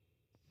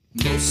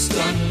Most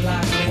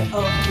unlikely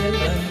of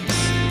villains,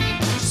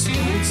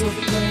 schools of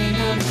pain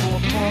and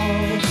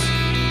forepaws.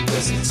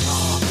 Does he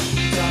talk?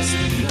 Does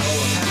he know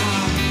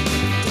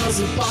how? Does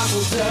he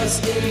bottle? Does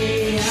he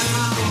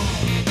meow?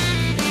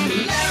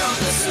 Let on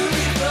the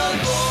cerebral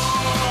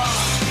bore,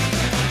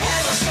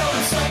 and I'll show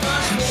him so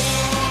much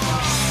more.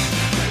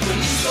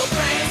 Release your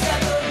brains at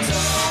the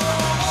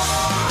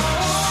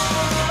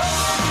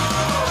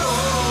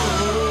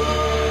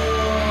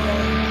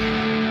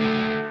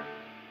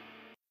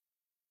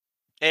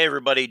Hey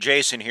everybody,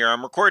 Jason here.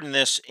 I'm recording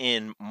this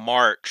in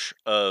March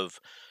of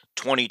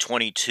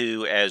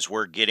 2022 as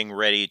we're getting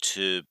ready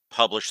to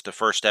publish the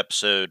first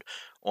episode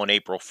on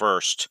April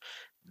 1st.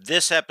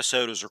 This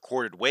episode was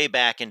recorded way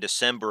back in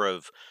December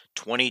of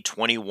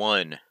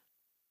 2021.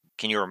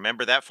 Can you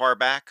remember that far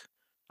back?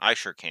 I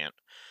sure can't.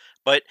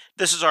 But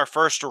this is our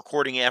first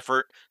recording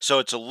effort, so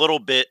it's a little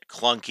bit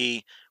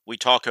clunky. We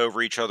talk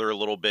over each other a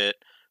little bit,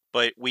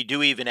 but we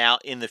do even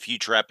out in the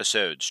future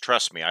episodes.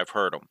 Trust me, I've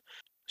heard them.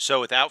 So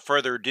without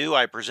further ado,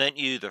 I present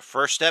you the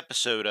first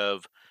episode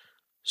of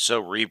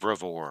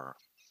Cerebrivore.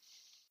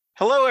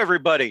 Hello,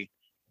 everybody.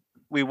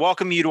 We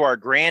welcome you to our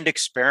grand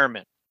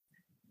experiment.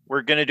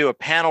 We're going to do a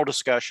panel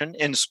discussion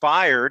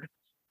inspired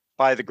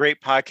by the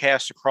great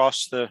podcast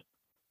across the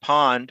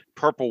pond,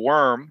 Purple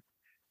Worm,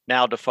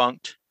 now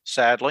defunct,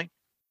 sadly.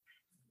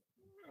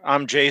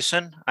 I'm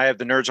Jason. I have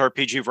the Nerds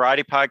RPG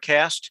Variety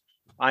Podcast.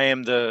 I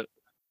am the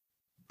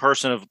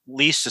person of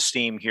least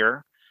esteem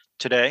here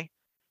today.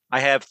 I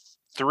have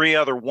three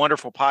other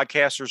wonderful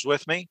podcasters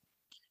with me.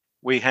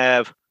 We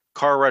have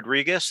Carl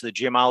Rodriguez, the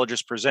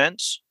Geomologist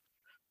Presents.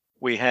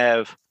 We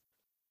have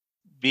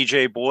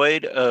BJ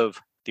Boyd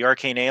of The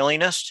Arcane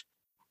Alienist.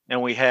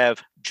 And we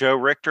have Joe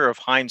Richter of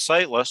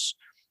Hindsightless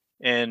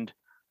and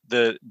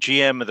the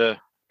GM of the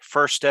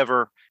first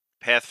ever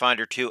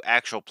Pathfinder 2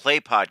 Actual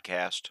Play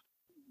podcast,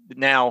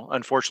 now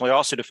unfortunately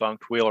also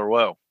defunct, Wheel or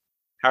Woe.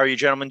 How are you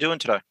gentlemen doing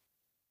today?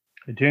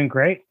 Doing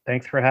great.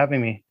 Thanks for having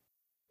me.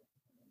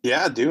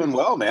 Yeah, doing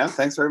well, man.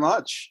 Thanks very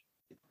much.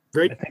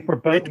 Great. I think we're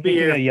both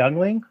drinking a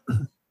Youngling.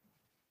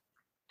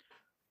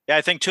 Yeah,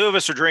 I think two of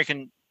us are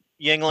drinking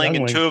Yingling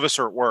and two of us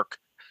are at work.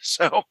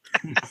 So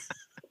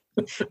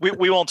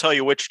we won't tell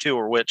you which two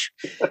are which.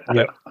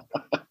 Yep.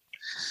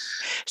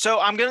 So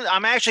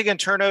I'm actually gonna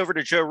turn over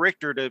to Joe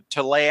Richter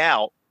to lay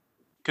out,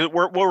 because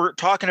what we're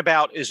talking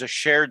about is a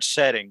shared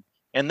setting,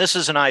 and this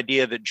is an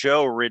idea that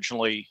Joe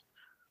originally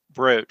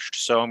broached.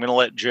 So I'm gonna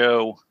let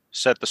Joe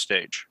set the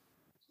stage.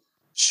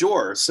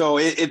 Sure. So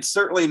it's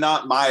certainly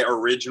not my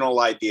original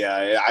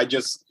idea. I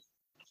just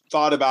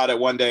thought about it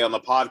one day on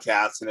the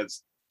podcast, and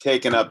it's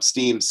taken up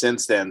steam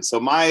since then. So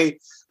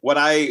what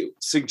I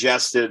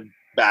suggested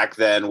back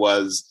then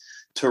was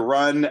to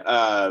run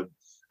a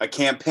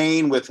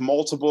campaign with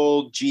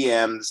multiple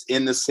GMs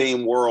in the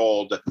same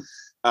world,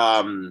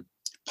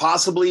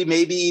 possibly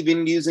maybe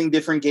even using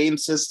different game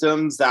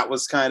systems. That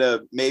was kind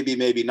of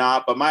maybe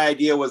not. But my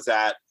idea was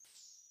that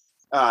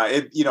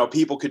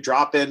people could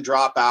drop in,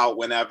 drop out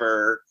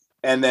whenever,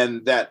 and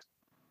then that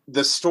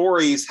the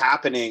stories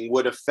happening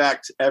would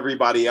affect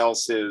everybody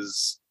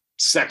else's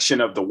section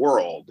of the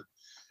world.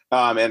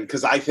 And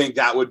because I think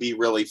that would be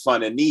really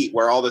fun and neat,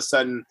 where all of a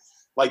sudden,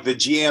 like, the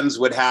GMs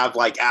would have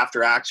like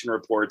after action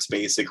reports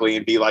basically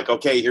and be like,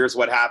 okay, here's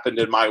what happened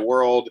in my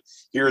world.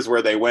 Here's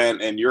where they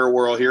went, and your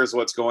world, here's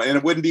what's going. And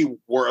it wouldn't be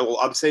world.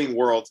 I'm saying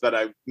worlds, but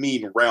I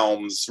mean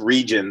realms,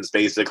 regions,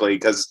 basically,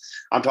 because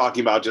I'm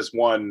talking about just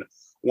one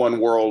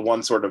world,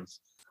 one sort of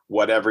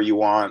whatever you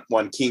want,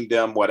 one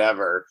kingdom,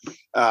 whatever.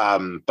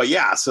 But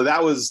yeah, so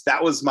that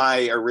was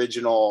my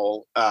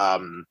original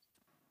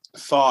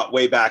thought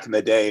way back in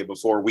the day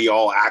before we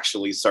all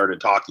actually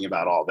started talking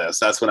about all this.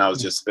 That's when I was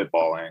just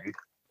spitballing.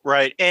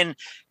 Right. And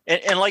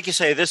like you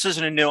say, this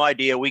isn't a new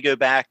idea. We go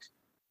back,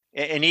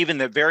 and even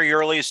the very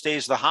earliest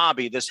days of the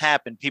hobby, this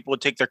happened. People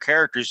would take their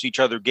characters to each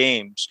other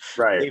games.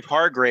 Right. Dave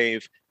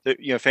Hargrave,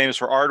 famous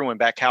for Ardenwen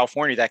back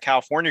California, that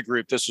California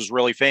group, this was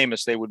really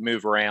famous. They would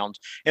move around.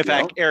 In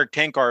fact, Eric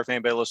Tenkar, if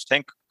anybody listens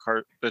to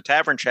Tenkar, the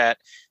Tavern Chat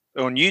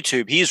on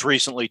YouTube, he's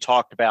recently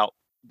talked about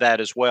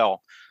that as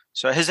well.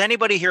 So has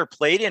anybody here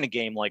played in a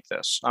game like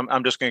this?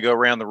 I'm just going to go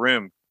around the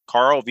room.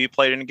 Carl, have you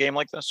played in a game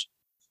like this?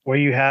 Where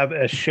you have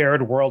a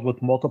shared world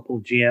with multiple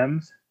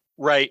GMs?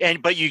 Right.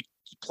 But you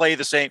play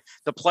the same,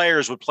 the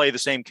players would play the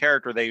same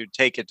character. They would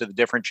take it to the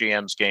different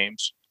GMs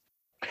games.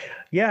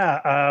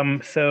 Yeah.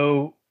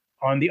 So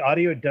on the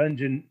Audio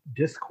Dungeon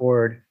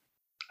Discord,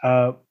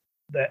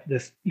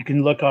 you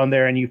can look on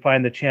there and you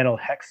find the channel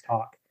Hex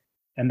Talk.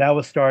 And that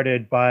was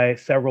started by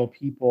several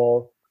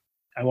people.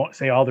 I won't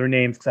say all their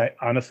names because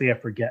I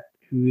forget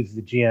who is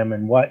the GM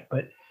and what,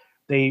 but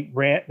they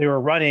were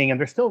running, and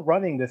they're still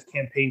running, this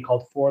campaign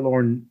called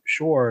Forlorn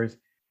Shores.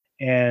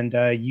 And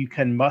you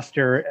can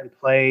muster and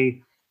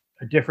play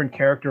a different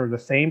character or the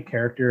same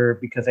character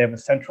because they have a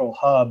central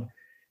hub,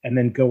 and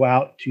then go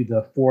out to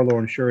the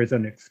Forlorn Shores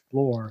and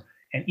explore.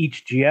 And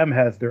each GM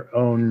has their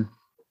own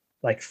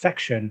like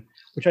section,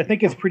 which I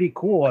think is pretty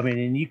cool. I mean,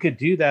 and you could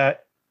do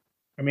that.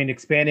 I mean,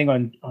 expanding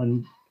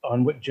on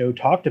on what Joe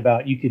talked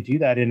about, you could do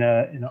that in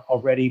an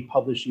already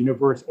published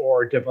universe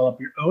or develop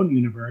your own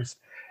universe.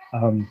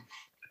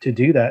 To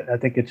do that, I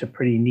think it's a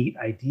pretty neat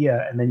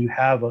idea. And then you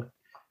have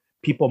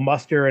people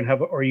muster and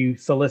or you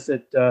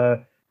solicit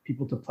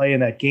people to play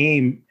in that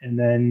game, and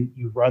then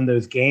you run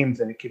those games,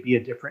 and it could be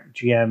a different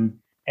GM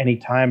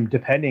anytime,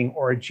 depending,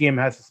 or a GM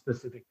has a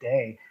specific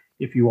day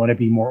if you want to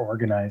be more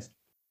organized.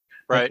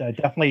 Right. But,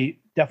 definitely,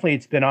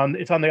 it's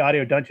on the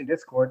Audio Dungeon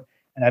Discord,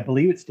 and I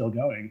believe it's still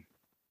going.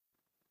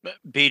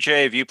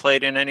 BJ, have you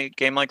played in any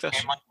game like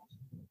this?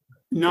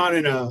 Not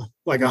in a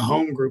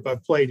home group.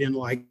 I've played in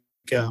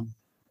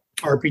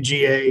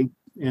RPGA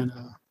and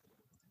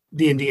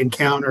D&D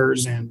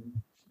Encounters,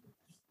 and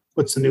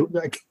what's the new?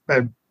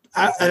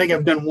 I think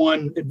I've done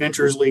one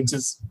Adventurers League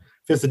since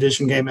 5th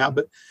edition came out,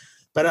 but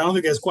I don't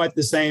think that's quite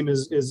the same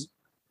as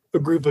a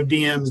group of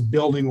DMs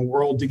building a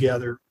world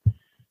together.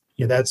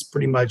 Yeah, that's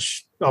pretty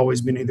much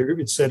always been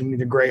it's set in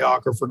either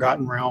Greyhawk or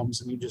Forgotten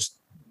Realms, and you just,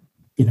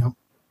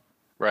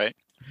 right,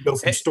 go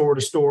from store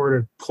to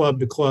store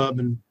to club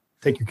and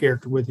take your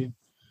character with you.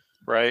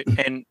 Right.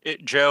 And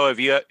Joe, have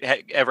you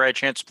ever had a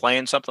chance to play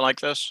in something like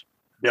this?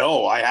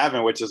 No, I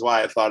haven't, which is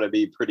why I thought it'd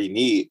be pretty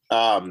neat.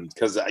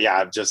 Because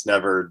I've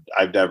never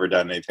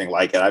done anything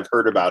like it. I've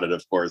heard about it,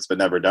 of course, but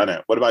never done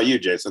it. What about you,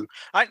 Jason?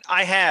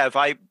 I have.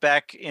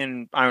 Back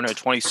in,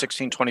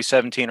 2016,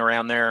 2017,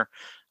 around there,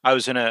 I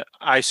was in a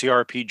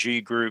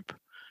ICRPG group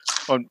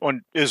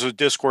is a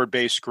Discord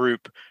based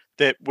group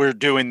that we're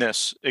doing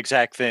this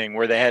exact thing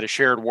where they had a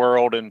shared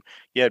world, and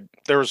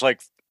there was like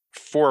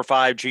 4 or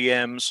 5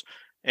 GMs,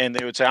 and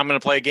they would say, I'm going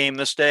to play a game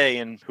this day,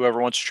 and whoever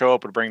wants to show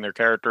up would bring their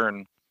character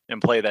and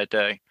play that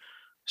day.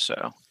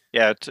 So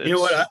it's you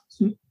know what,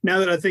 now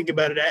that I think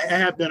about it, I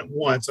have done it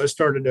once. I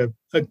started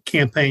a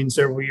campaign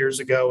several years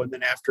ago, and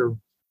then after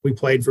we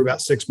played for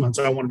about 6 months,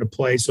 I wanted to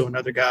play. So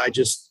another guy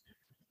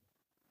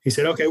he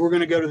said, okay, we're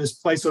going to go to this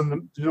place on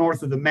the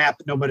north of the map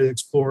that nobody's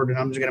explored, and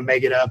I'm just going to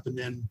make it up. And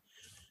then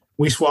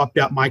we swapped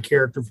out my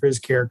character for his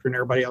character, and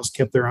everybody else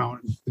kept their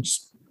own. We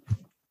just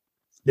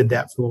did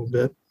that for a little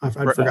bit. I'd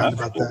forgotten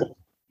about that.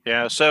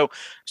 Yeah. So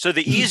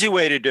the easy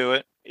way to do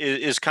it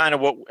is kind of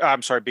what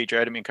I'm sorry, BJ, I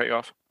didn't mean to cut you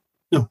off.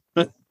 No,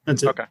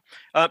 that's it. Okay.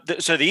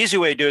 So the easy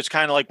way to do it's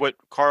kind of like what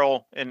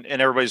Carl and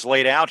everybody's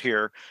laid out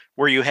here,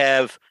 where you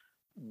have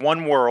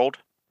one world,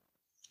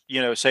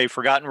 say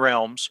Forgotten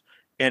Realms,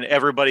 and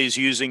everybody's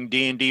using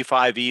D&D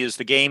 5e as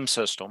the game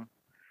system,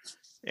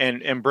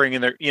 and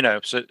bringing their,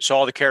 so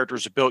all the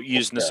characters are built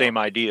using the same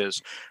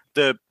ideas.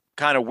 The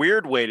kind of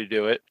weird way to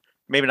do it,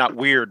 maybe not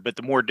weird, but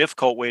the more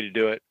difficult way to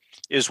do it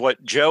is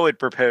what Joe had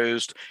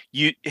proposed,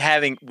 you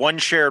having one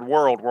shared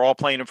world. We're all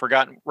playing in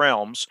Forgotten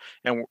Realms,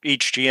 and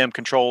each GM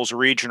controls a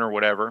region or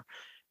whatever,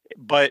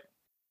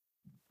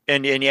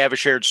 and you have a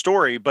shared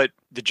story, but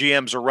the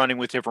GMs are running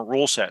with different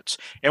rule sets.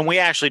 And we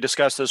actually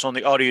discussed this on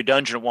the Audio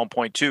Dungeon at one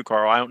point too,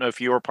 Carl. I don't know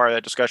if you were part of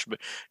that discussion, but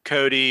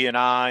Cody and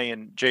I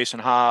and Jason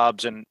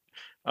Hobbs and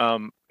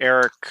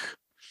Eric,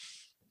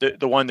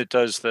 the one that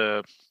does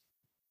the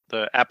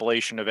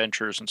Appalachian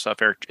Adventures and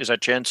stuff. Eric, is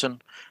that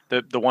Jensen?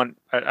 The one,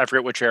 I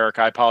forget which Eric.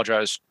 I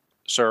apologize,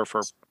 sir,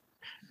 for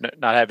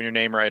not having your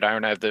name right. I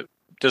don't have the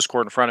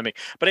Discord in front of me.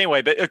 But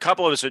anyway, a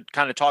couple of us had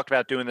kind of talked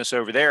about doing this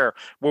over there,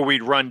 where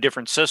we'd run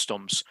different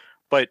systems,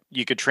 but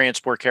you could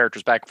transport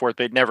characters back and forth.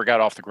 They never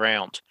got off the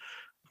ground.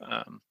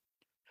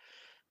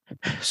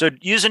 So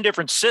using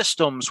different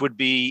systems would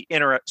be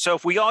interesting. So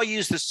if we all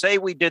use this, say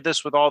we did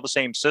this with all the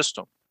same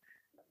system,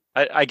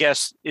 I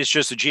guess it's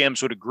just the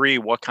GMs would agree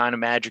what kind of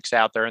magic's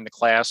out there in the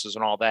classes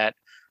and all that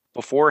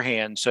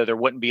beforehand, so there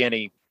wouldn't be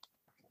any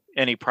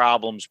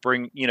problems.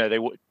 They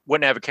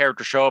wouldn't have a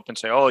character show up and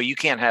say, "Oh, you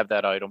can't have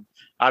that item."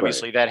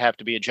 Obviously, Right. that'd have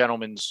to be a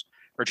gentleman's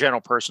or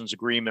general person's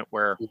agreement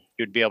where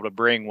you'd be able to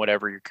bring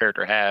whatever your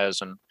character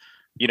has and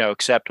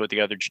accept what the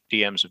other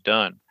DMs have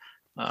done.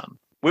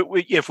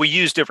 If we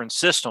use different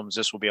systems,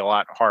 this will be a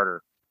lot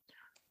harder.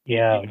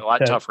 Yeah, a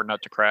lot tougher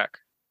nut to crack.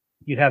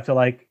 You'd have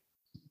to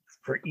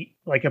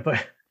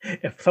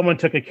if someone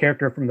took a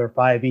character from their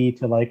 5e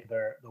to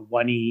the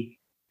 1e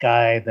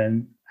guy,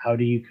 then how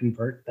do you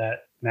convert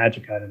that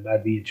magic item?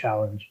 That'd be a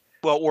challenge.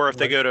 Well, or if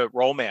they go to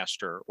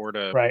Rollmaster or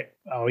to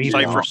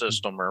Cipher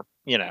System, or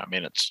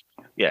it's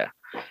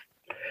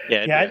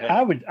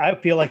I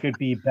feel like it'd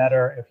be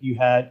better if you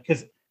had,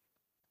 because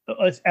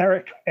it's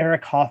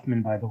Eric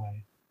Hoffman, by the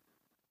way.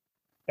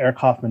 Eric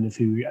Hoffman is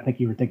who I think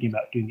you were thinking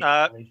about doing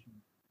the installation.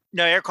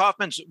 No, Eric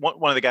Hoffman's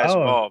one of the guys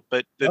involved,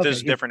 but this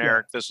is different.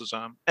 Eric, this is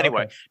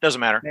anyway. Doesn't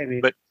matter.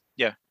 Maybe, but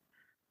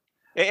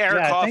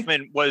Eric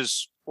Hoffman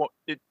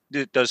it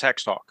does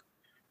Hex Talk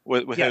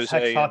with Hex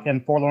Talk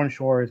and Forlorn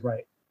Shores,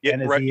 right? Yeah,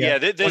 and right. One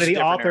of the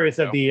authors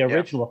of the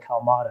original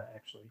Kalmata,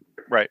 actually.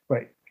 Right.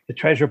 The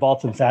Treasure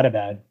Vaults of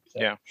Zadabad.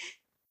 So,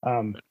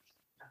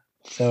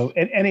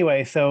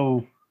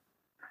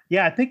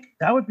 yeah. I think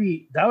that would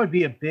be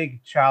a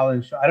big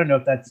challenge. I don't know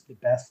if that's the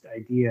best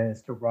idea,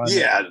 is to run.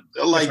 Yeah,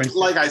 like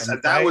I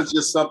said, that was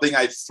just something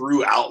I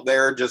threw out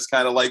there, just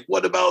kind of like,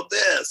 what about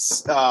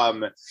this?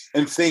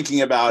 And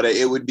thinking about it,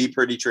 it would be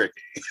pretty tricky.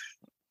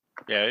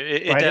 Yeah,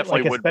 it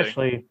definitely would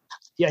especially be.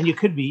 Yeah, and you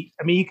could be.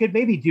 I mean, you could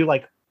maybe do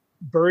like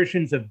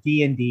versions of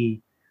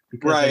D&D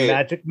because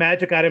Right.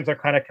 magic items are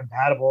kind of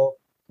compatible.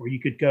 Or you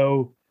could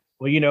go,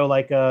 well,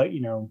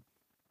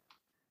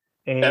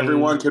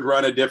 Everyone could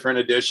run a different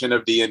edition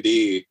of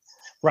D&D.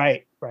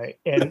 right,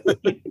 and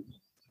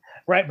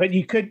right, but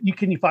you can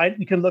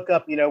look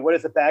up, what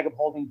does a bag of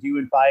holding do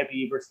in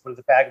 5e versus what does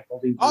a bag of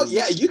holding do? Oh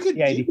yeah, you could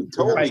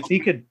totally. Right, so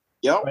you could.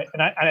 Yep. Right,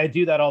 and I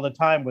do that all the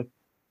time with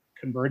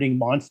converting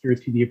monsters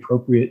to the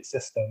appropriate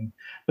system.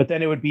 But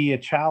then it would be a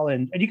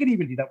challenge, and you could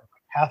even do that with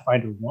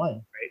Pathfinder 1,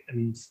 right? I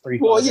mean, it's 3.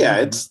 Well, yeah,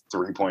 it's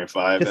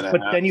 3.5 and a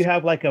but half. then you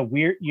have like the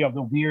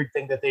weird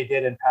thing that they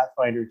did in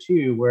Pathfinder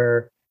 2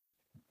 where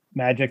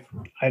magic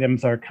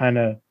items are kind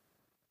of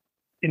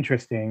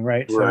interesting,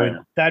 right? Right.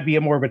 So that'd be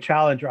more of a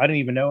challenge, or I don't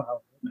even know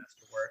how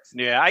Master works.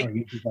 Yeah,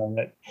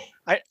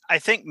 I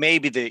think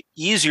maybe the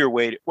easier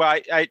way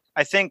I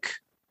think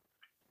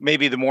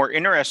maybe the more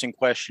interesting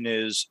question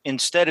is,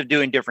 instead of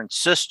doing different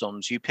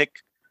systems, you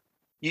pick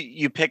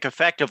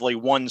effectively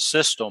one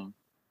system,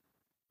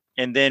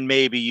 and then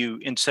maybe you,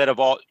 instead of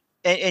all,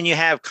 and you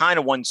have kind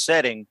of one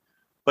setting,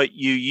 but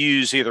you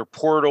use either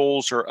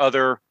portals or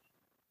other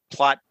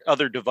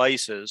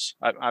devices.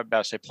 I'm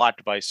about to say plot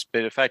device,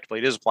 but effectively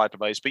it is a plot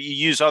device, but you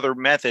use other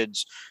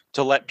methods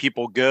to let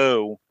people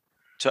go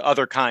to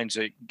other kinds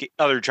of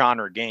other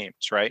genre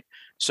games, right?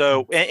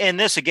 So, and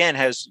this again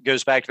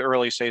goes back to the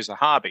early stages of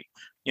the hobby.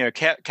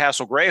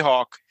 Castle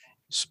Greyhawk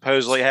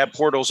supposedly had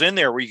portals in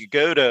there where you could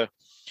go to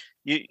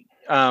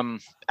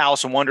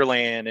Alice in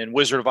Wonderland and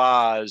Wizard of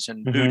Oz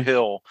and Boot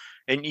Hill,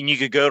 and you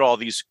could go to all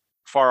these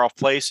far off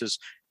places,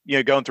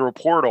 going through a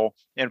portal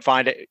and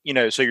find it,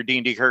 so your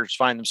D&D characters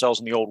find themselves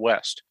in the Old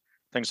West,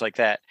 things like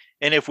that.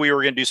 And if we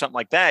were going to do something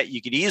like that,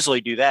 you could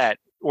easily do that.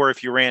 Or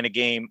if you ran a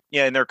game,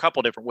 and there are a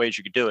couple different ways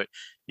you could do it.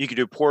 You could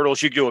do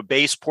portals. You could do a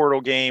base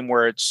portal game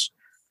where it's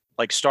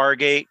like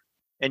Stargate,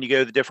 and you go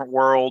to the different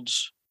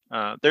worlds.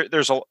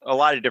 There's a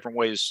lot of different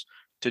ways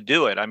to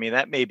do it. I mean,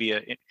 that may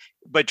be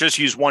but just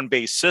use one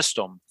base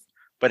system,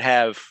 but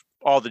have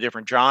all the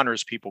different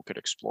genres people could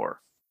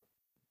explore.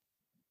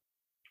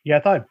 Yeah,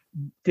 I thought,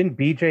 didn't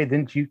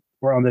you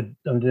were on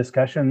the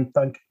discussion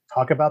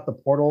talk about the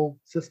portal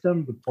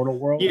system, the portal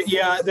world?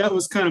 Yeah, that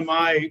was kind of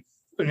my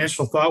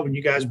initial thought when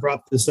you guys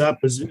brought this up,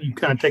 is you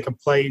kind of take a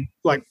play,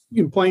 like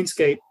in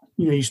Planescape,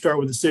 you start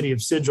with the city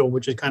of Sigil,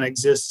 which it kind of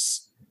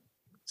exists.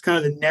 It's kind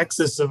of the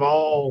nexus of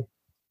all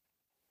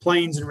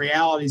planes and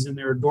realities, and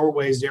there are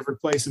doorways to every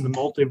place in the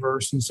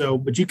multiverse. And so,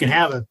 but you can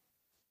have a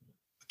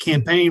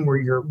campaign where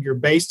you're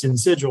based in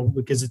Sigil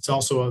because it's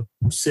also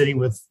a city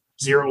with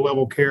 0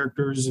 level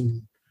characters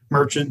and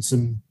merchants,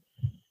 and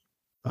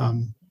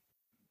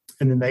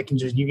then they can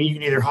you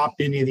can either hop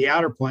to any of the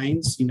outer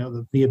planes,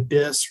 the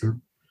abyss, or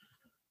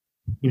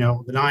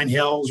the 9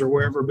 hells or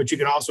wherever, but you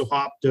can also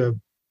hop to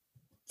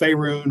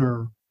Faerun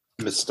or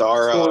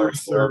Mystara or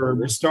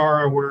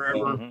Mystara,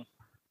 wherever.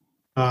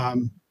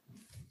 Mm-hmm.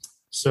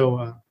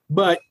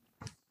 But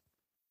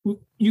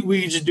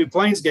we could just do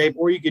Planescape,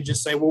 or you could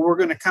just say, well, we're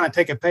going to kind of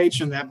take a page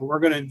from that, but we're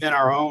going to invent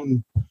our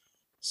own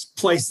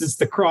place that's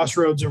the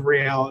crossroads of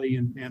reality,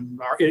 and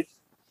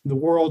the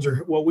worlds are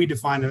what we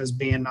define them as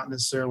being, not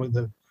necessarily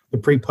the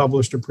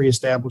pre-published or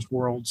pre-established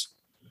worlds.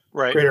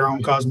 Right. Create our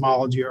own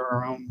cosmology or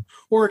our own,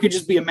 or it could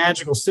just be a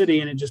magical city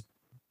and it just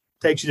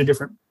takes you to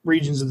different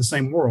regions of the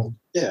same world.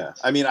 Yeah,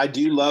 I mean, I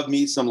do love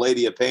me some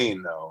Lady of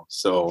Pain though,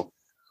 so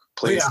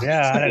please.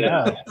 Yeah, I don't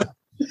know.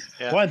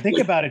 Yeah. Well, think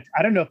about it.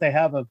 I don't know if they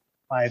have a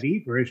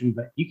 5e version,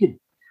 but you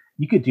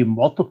could do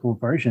multiple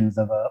versions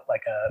of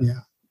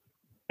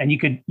and you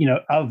could,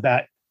 of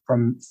that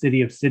from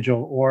City of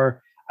Sigil.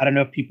 Or I don't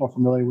know if people are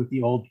familiar with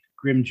the old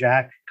Grim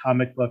Jack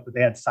comic book, but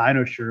they had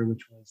Cynosure,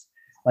 which was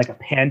like a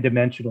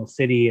pan-dimensional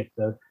city at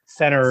the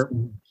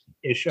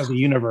center-ish of the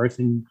universe.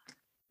 And,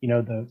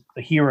 the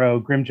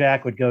hero,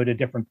 Grimjack, would go to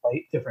different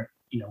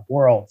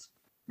worlds,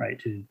 right,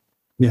 to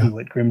do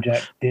what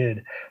Grimjack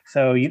did.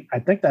 So I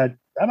think that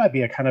might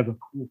be a kind of a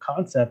cool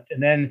concept.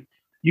 And then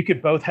you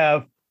could both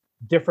have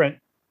different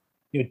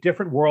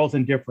worlds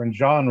and different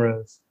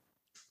genres,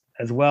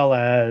 as well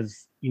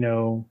as,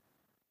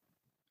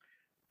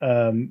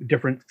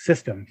 different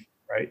systems,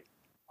 right?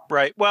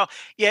 Right. Well,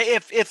 yeah,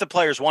 if the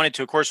players wanted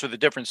to, of course, with the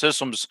different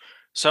systems,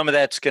 some of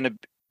that's going to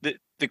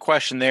the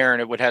question there,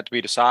 and it would have to be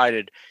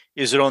decided,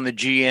 is it on the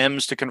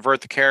GMs to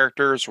convert the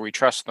characters, or we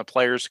trusting the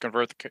players to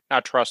convert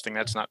not trusting,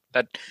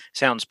 that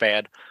sounds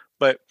bad,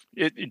 but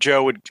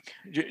Joe would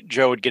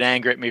get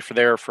angry at me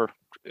for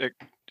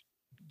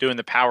doing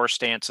the power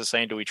stance of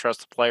saying, do we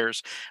trust the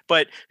players?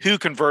 But who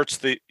converts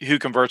the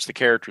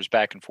characters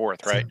back and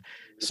forth, right?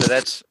 So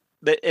that's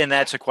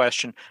a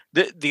question.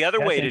 The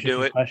other way to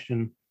do it.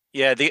 Question.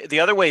 Yeah, the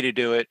other way to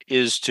do it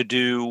is to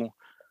do,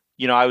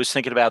 I was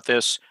thinking about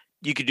this.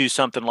 You could do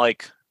something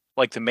like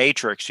the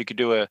Matrix. You could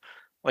do a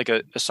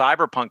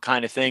cyberpunk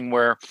kind of thing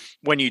where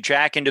when you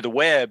jack into the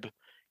web,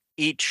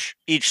 each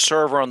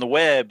server on the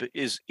web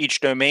each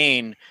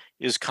domain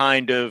is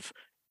kind of,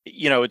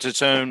 it's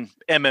its own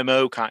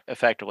MMO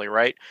effectively,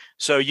 right?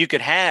 So you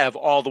could have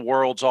all the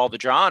worlds, all the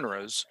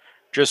genres,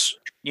 just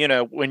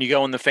when you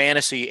go in the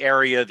fantasy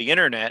area of the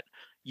internet,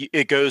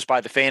 it goes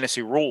by the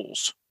fantasy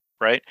rules,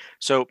 right?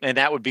 So, and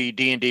that would be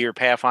D&D or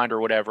Pathfinder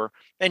or whatever.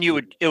 And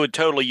it would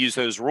totally use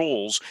those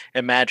rules,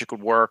 and magic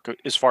would work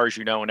as far as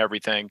and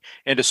everything.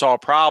 And to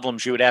solve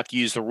problems, you would have to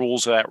use the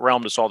rules of that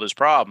realm to solve those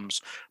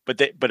problems.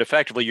 But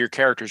effectively, your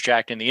character's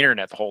jacked in the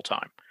internet the whole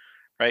time,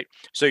 right?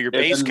 So your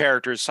base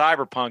character is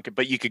cyberpunk,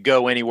 but you could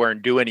go anywhere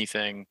and do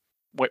anything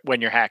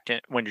when you're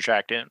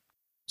jacked in.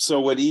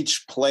 So would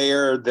each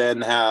player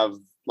then have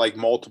like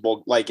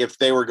multiple, like if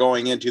they were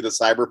going into the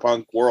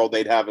cyberpunk world,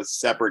 they'd have a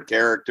separate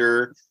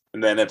character,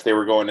 and then if they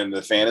were going into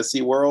the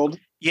fantasy world,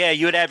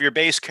 you would have your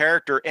base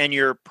character, and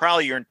your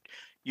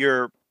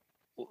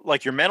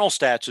like your mental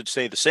stats would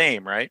stay the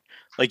same, right?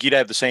 Like you'd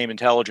have the same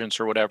intelligence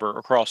or whatever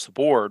across the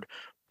board,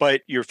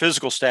 but your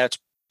physical stats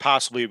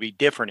possibly would be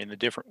different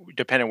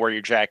depending where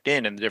you're jacked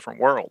in the different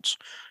worlds.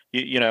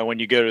 When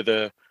you go to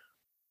the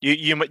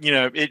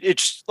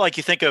it's like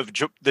you think of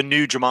the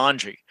new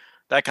Jumanji,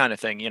 that kind of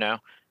thing.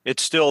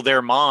 It's still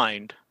their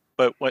mind,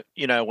 but when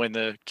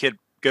the kid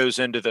goes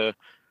into the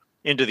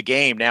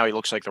game, now he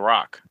looks like The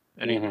Rock,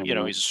 and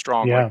he's a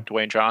strong like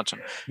Dwayne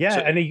Johnson. Yeah, so,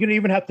 and you don't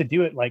even have to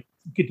do it like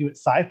you could do it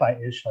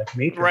sci-fi-ish, like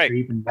Matrix, right, or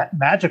even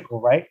magical,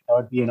 right? That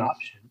would be an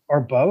option, or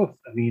both.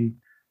 I mean,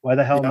 why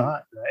the hell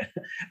not? Right?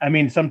 I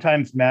mean,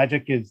 sometimes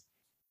magic is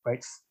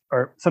right,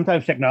 or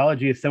sometimes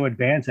technology is so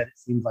advanced that it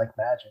seems like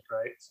magic,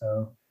 right?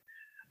 So,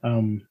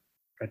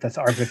 that's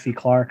Arthur C.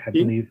 Clarke, I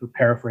believe, who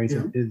paraphrased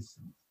his.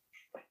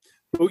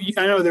 Well,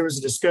 I know there was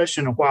a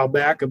discussion a while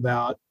back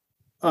about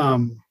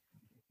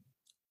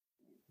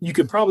you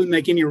could probably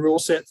make any rule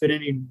set fit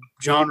any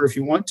genre if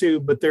you want to,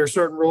 but there are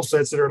certain rule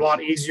sets that are a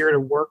lot easier to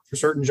work for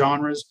certain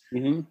genres.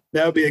 Mm-hmm.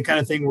 That would be the kind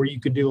of thing where you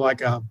could do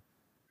like a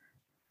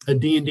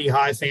D&D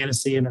high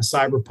fantasy and a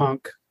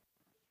cyberpunk,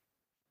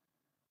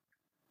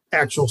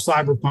 actual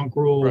cyberpunk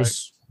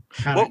rules,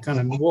 kind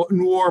of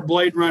noir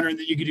Blade Runner, and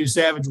then you could do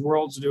Savage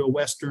Worlds to do a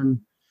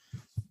Western.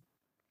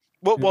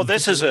 Well,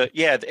 this is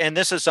and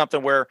this is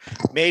something where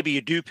maybe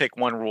you do pick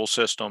one rule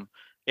system,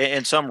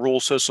 and some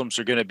rule systems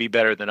are going to be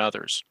better than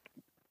others,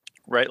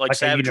 right? Like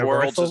Savage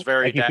Worlds is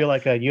very. Like you feel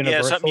like a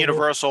universal. Yeah, something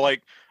universal.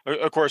 Like,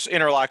 of course,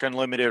 Interlock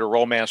Unlimited or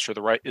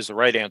Rollmaster is the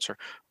right answer.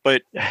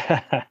 But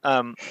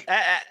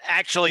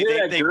actually,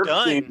 they've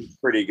done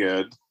pretty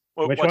good.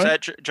 What's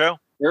that, Joe?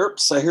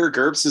 GURPS. I hear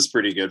GURPS is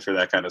pretty good for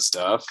that kind of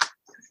stuff.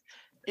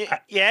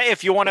 Yeah,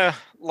 if you want to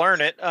learn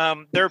it,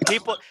 there are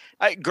people.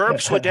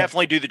 GURPS would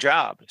definitely do the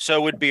job.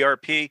 So would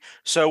BRP.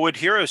 So would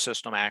Hero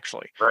System,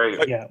 actually. Right.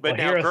 But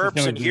now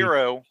GURPS and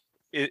Hero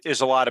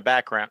is a lot of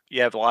background.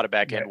 You have a lot of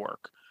back end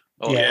work.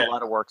 A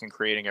lot of work in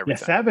creating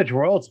everything. Yeah, Savage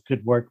Worlds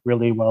could work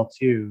really well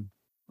too.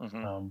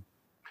 Mm-hmm.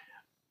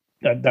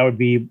 That would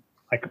be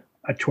like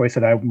a choice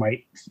that I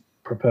might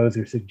propose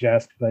or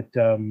suggest, but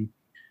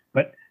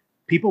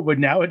people would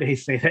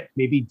nowadays say that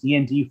maybe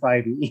D&D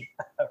 5e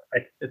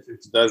right?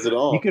 Does it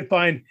all. You could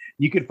find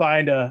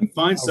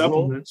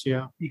supplements.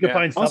 You could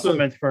find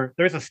supplements for.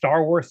 There's a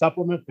Star Wars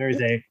supplement.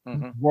 There's a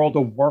World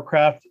of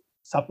Warcraft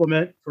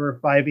supplement for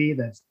 5e.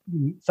 That's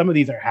some of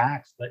these are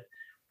hacks, but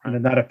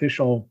not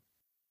official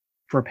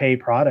for pay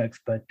products.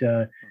 But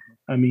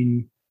I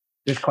mean,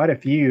 there's quite a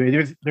few.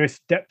 There's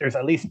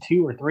at least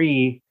 2 or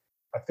 3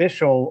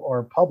 official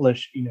or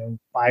published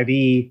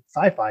 5e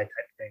sci-fi type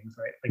things,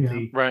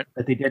 right?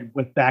 That they did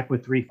back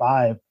with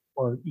 3.5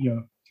 or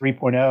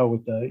 3.0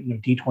 with the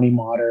D20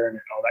 Modern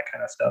and all that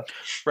kind of stuff.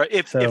 Right.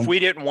 If we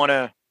didn't want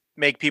to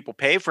make people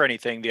pay for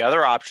anything, the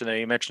other option that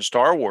you mentioned,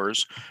 Star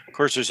Wars. Of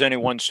course, there's only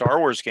one Star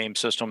Wars game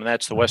system, and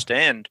that's the West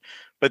End.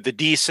 But the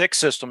D6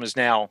 system is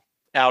now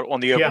out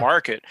on the open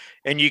market,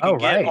 and you can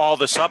get all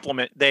the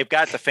supplement. They've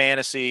got the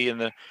fantasy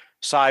and the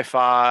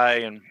sci-fi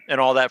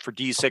and all that for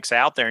D6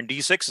 out there, and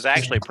D6 is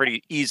actually a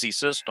pretty easy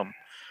system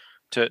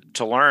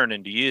to learn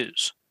and to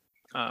use.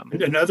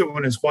 Another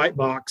one is White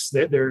Box.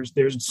 There's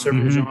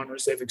several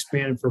genres they've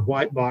expanded for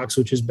White Box,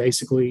 which is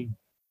basically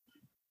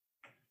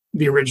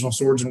the original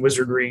Swords and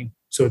Wizardry.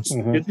 So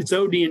it's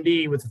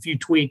OD&D with a few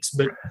tweaks,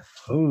 but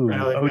they've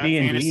got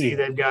fantasy,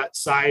 they've got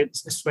science,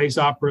 space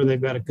opera, they've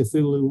got a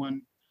Cthulhu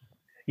one.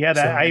 Yeah,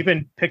 I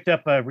even picked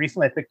up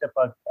recently. I picked up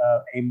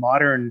a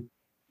modern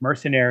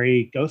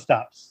mercenary Ghost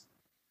Ops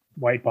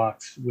White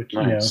Box, which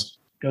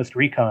Ghost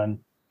Recon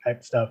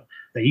type stuff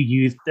that you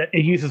use.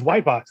 It uses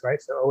White Box,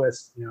 right? So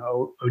OS,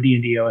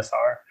 OD&D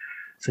OSR.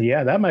 So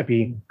yeah, that might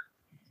be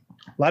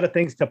a lot of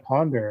things to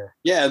ponder.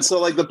 Yeah, and so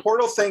like the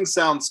portal thing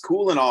sounds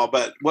cool and all,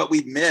 but what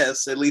we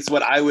miss, at least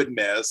what I would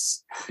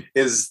miss,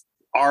 is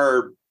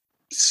our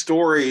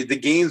story, the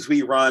games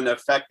we run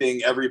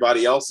affecting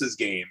everybody else's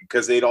game,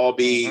 because they'd all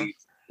be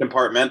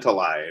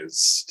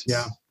compartmentalized.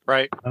 Yeah,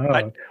 right.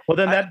 Oh. Well,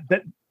 then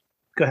that.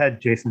 Go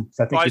ahead, Jason.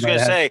 I think I was going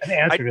to say an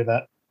answer to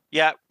that.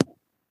 Yeah.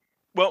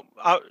 Well,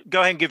 I'll go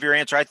ahead and give your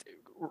answer.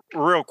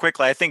 Real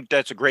quickly, I think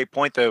that's a great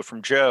point, though,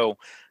 from Joe,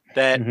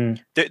 that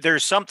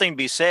there's something to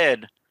be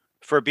said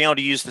for being able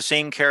to use the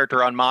same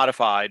character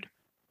unmodified,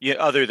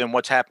 other than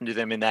what's happened to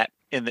them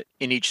in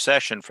each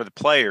session for the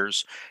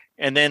players.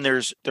 And then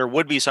there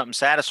would be something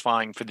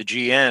satisfying for the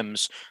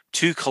GMs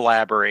to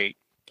collaborate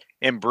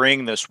and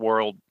bring this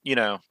world,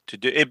 to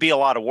do. It'd be a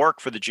lot of work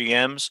for the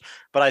GMs,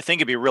 but I think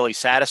it'd be really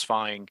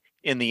satisfying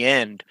in the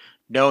end,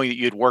 knowing that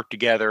you'd worked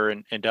together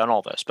and done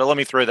all this. But let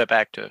me throw that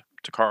back to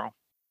Carl.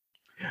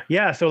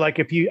 Yeah, so like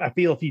I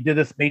feel if you did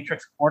this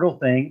Matrix Portal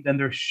thing, then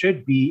there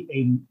should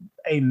be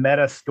a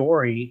meta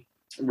story,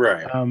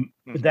 Right.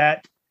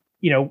 That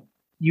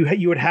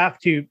you would have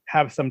to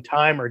have some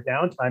time or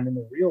downtime in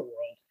the real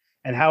world.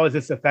 And how is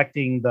this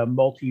affecting the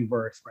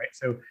multiverse, right?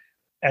 So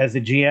as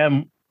a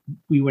GM,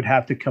 we would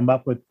have to come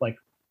up with like,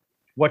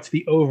 what's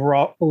the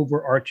overall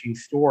overarching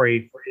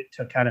story for it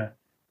to kind of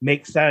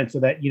make sense, so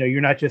that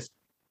you're not just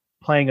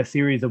playing a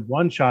series of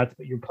one shots,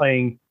 but you're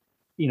playing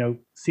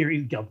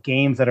series of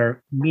games that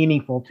are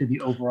meaningful to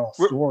the overall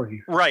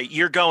story. Right.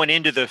 You're going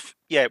into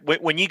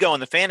when you go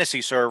in the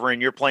fantasy server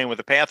and you're playing with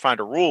the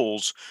Pathfinder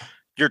rules,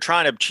 you're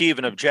trying to achieve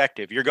an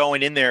objective. You're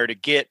going in there to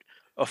get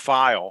a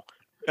file.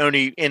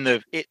 Only in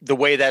the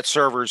way that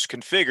server's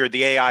configured,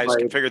 the AI is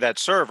configured that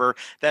server,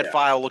 that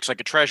file looks like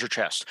a treasure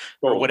chest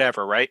or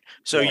whatever, right?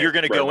 So you're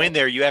going to go in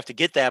there, you have to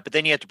get that, but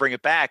then you have to bring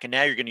it back, and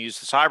now you're going to use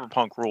the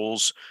cyberpunk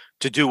rules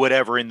to do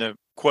whatever in the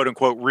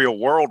quote-unquote real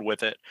world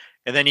with it.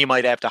 And then you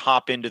might have to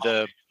hop into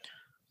the,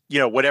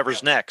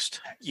 whatever's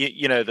next.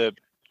 The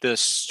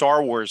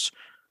Star Wars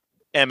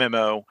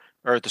MMO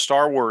or the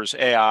Star Wars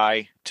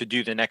AI to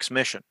do the next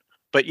mission.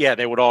 But yeah,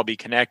 they would all be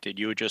connected.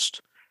 You would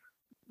just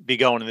be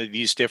going into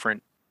these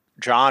different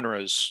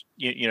genres,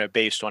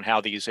 based on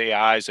how these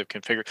AIs have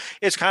configured.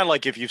 It's kind of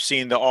like if you've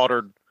seen the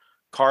Altered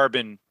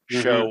Carbon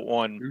show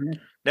on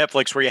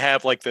Netflix, where you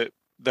have like the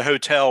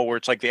hotel where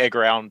it's like the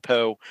Edgar Allan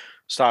Poe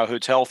style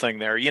hotel thing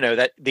there,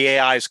 that the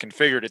AI is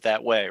configured it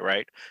that way,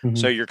 right?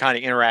 So you're kind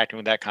of interacting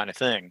with that kind of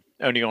thing,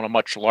 only on a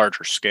much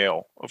larger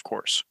scale, of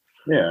course.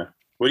 Yeah.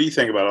 What do you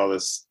think about all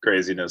this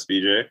craziness,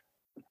 BJ?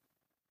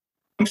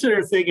 I'm sitting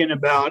there thinking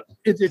about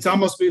it's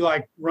almost be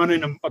like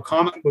running a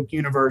comic book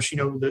universe.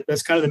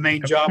 That's kind of the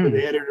main job of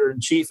the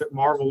editor-in-chief at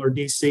Marvel or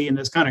DC, and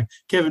that's kind of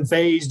Kevin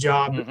Feige's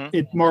job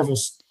at Marvel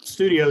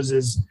Studios.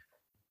 Is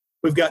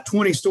we've got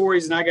 20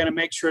 stories, and I got to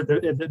make sure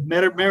that at the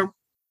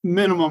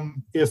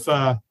minimum, if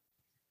I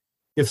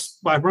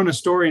run a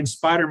story in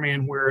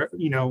Spider-Man where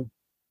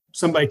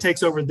somebody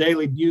takes over the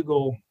Daily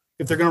Bugle,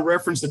 if they're going to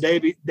reference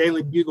the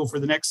Daily Bugle for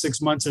the next 6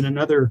 months in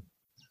another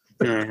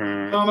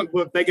comic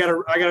book, I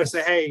gotta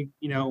say, hey,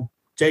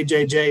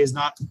 JJJ is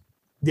not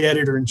the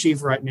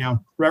editor-in-chief right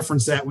now.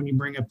 Reference that when you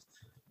bring up,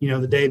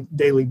 the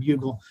Daily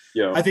Bugle.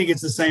 Yeah. I think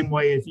it's the same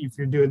way if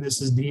you're doing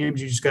this as DMs.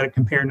 You just got to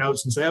compare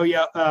notes and say, oh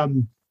yeah,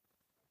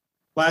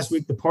 last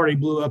week the party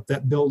blew up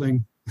that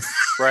building.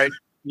 Right.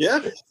 Yeah.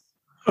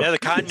 Yeah, the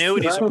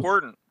continuity is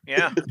important.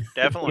 Yeah,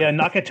 definitely. Yeah,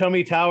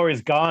 Nakatomi Tower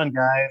is gone,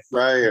 guys.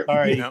 Right. All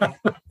right.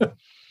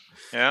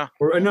 Yeah.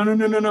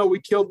 No. We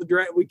killed the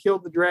dragon.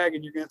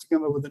 You're going to have to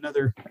come up with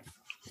another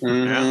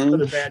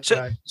bad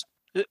guy.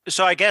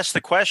 So I guess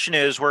the question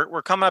is,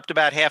 we're coming up to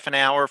about half an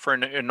hour for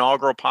an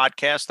inaugural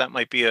podcast. That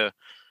might be a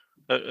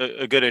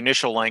good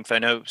initial length. I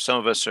know some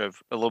of us have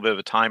a little bit of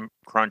a time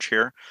crunch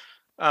here.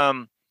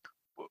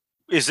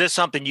 Is this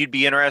something you'd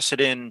be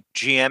interested in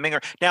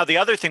GMing? Now, the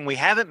other thing we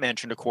haven't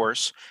mentioned, of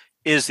course,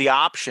 is the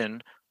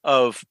option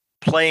of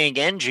playing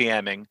and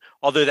GMing,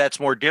 although that's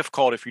more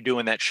difficult if you're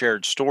doing that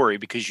shared story,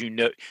 because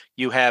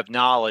you have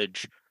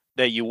knowledge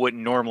that you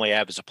wouldn't normally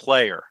have as a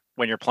player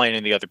when you're playing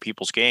in the other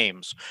people's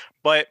games.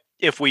 But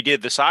if we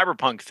did the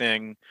cyberpunk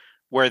thing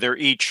where they're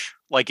each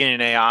like in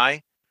an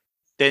AI,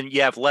 then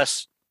you have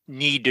less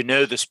need to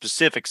know the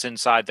specifics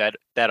inside that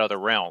other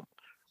realm,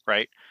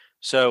 right?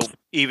 So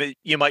even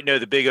you might know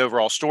the big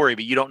overall story,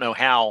 but you don't know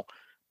how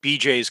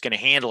BJ is going to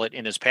handle it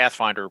in his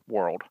Pathfinder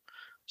world.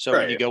 So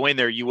when you go in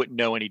there, you wouldn't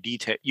know any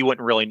detail. You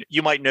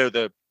might know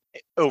the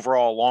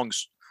overall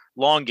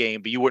long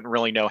game, but you wouldn't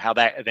really know how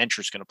that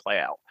adventure is going to play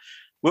out.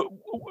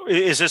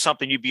 Is this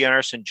something you'd be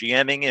interested in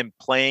GMing and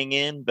playing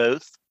in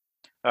both,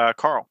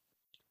 Carl?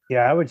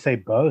 Yeah, I would say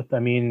both. I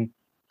mean,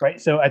 right.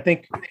 So I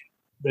think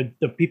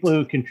the people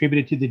who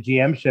contributed to the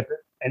GM ship,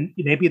 and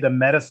maybe the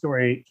meta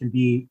story can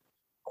be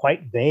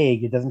quite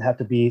vague. It doesn't have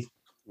to be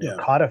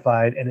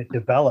codified, and it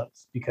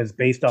develops because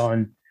based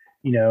on,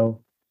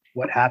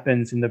 what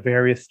happens in the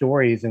various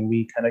stories, and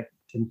we kind of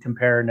can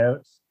compare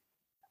notes.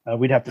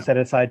 We'd have to set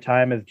aside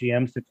time as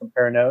GMs to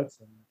compare notes,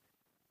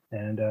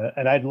 and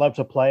I'd love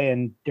to play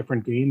in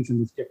different games in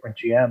these different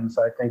GMs.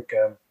 So I think,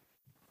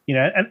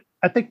 and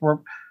I think we're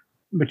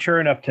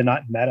mature enough to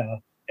not meta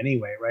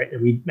anyway, right?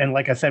 And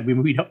like I said,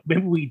 we don't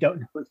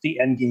know what the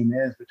end game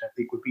is, which I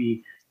think would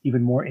be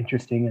even more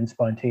interesting and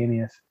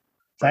spontaneous.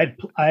 So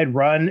I'd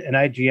run and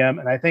I'd GM,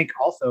 and I think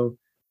also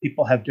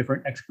people have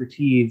different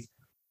expertise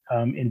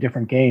in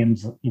different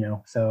games,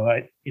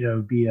 So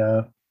it'd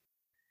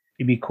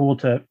be cool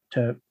to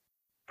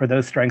for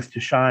those strengths to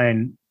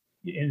shine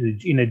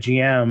in a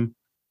GM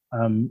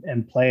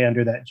and play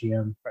under that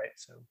GM, right?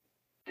 So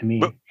to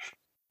me,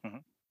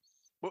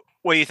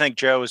 what do you think,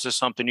 Joe? Is this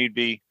something you'd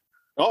be?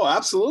 Oh,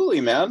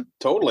 absolutely, man.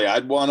 Totally.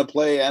 I'd want to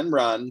play and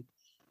run.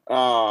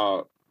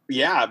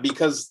 Yeah,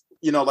 because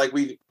like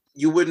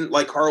you wouldn't,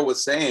 like Carl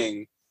was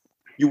saying,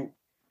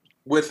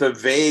 with a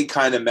vague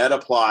kind of meta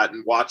plot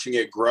and watching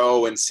it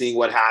grow and seeing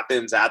what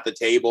happens at the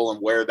table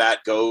and where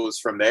that goes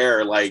from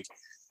there. Like,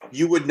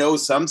 you would know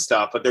some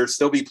stuff, but there'd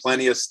still be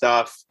plenty of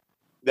stuff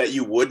that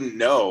you wouldn't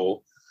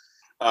know.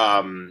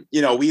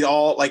 We'd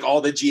all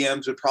the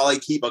GMs would probably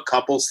keep a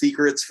couple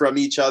secrets from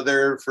each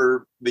other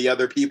for the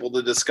other people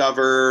to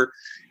discover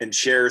and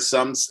share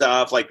some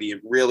stuff, like the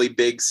really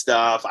big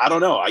stuff. I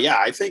don't know. Yeah,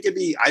 I think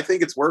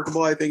it's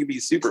workable. I think it'd be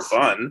super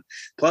fun.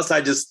 Plus,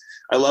 I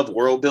love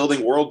world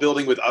building. World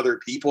building with other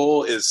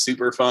people is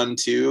super fun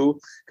too,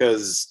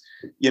 because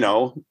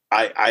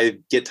I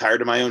get tired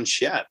of my own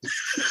shit.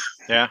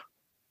 Yeah,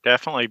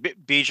 definitely.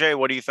 BJ,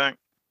 what do you think?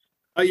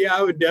 Yeah,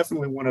 I would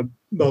definitely want to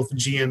both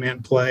GM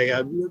and play.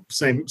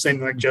 Same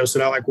like Joe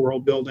said. I like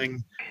world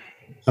building.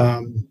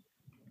 I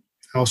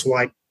also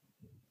like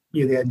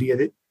the idea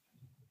that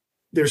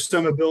there's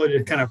some ability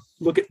to kind of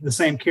look at the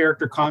same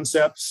character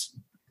concepts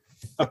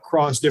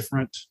across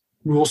different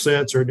rule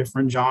sets or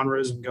different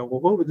genres and go,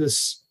 well, what would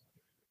this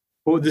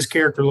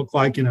character look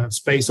like in a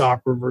space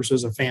opera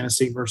versus a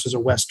fantasy versus a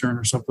Western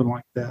or something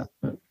like that.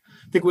 But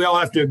I think we all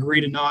have to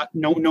agree to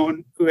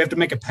we have to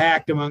make a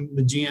pact among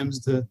the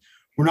GMs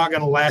we're not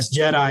going to Last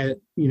Jedi it,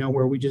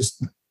 where we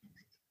just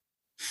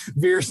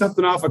veer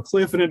something off a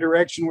cliff in a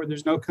direction where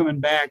there's no coming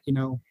back. 3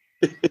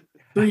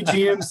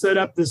 GMs set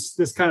up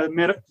this kind of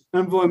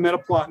unvoid meta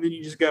plot, and then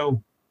you just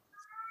go,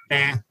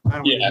 I don't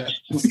want to do that.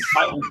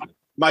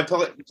 My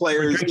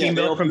players, they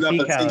opened up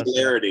a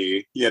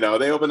singularity.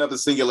 They opened up a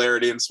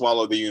singularity and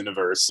swallowed the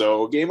universe.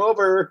 So game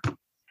over.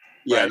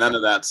 Yeah, right. None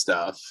of that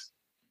stuff.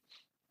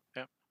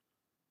 Yeah.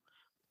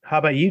 How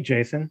about you,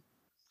 Jason?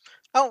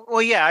 Oh,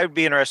 well, yeah, I'd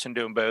be interested in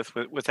doing both,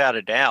 without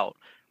a doubt.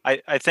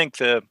 I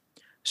think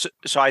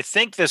I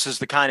think this is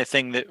the kind of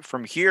thing that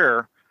from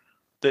here,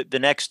 the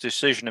next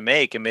decision to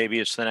make, and maybe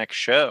it's the next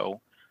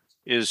show,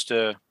 is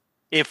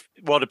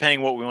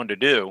depending what we want to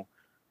do,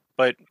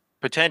 but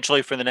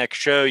potentially for the next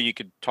show, you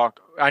could talk.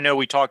 I know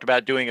we talked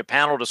about doing a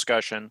panel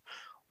discussion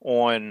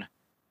on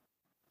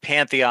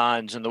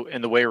pantheons and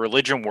the way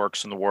religion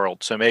works in the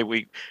world. So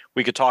maybe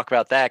we could talk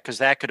about that, because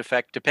that could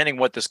affect, depending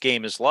what this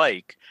game is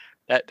like,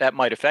 that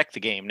might affect the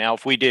game. Now,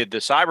 if we did the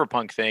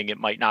cyberpunk thing, it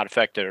might not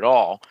affect it at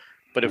all.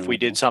 But if we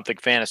did something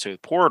fantasy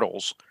with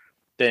portals,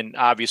 then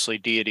obviously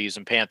deities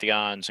and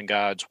pantheons and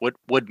gods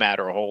would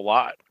matter a whole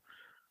lot.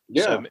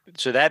 Yeah.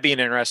 So that'd be an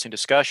interesting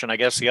discussion. I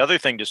guess the other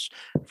thing just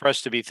for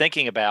us to be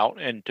thinking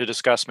about and to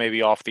discuss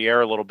maybe off the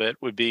air a little bit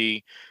would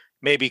be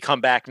maybe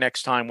come back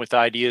next time with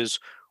ideas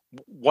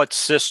what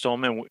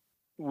system and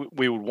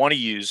we would want to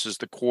use as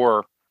the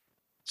core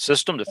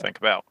system to think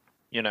about.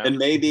 And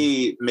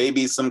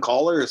maybe some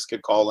callers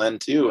could call in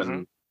too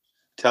and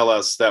tell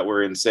us that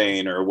we're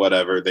insane or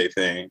whatever they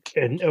think.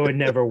 And it would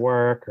never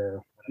work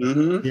or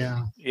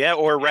Yeah,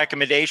 or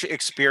recommendation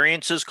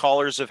experiences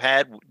callers have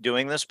had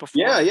doing this before.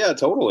 Yeah,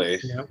 totally.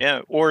 Yeah,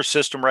 or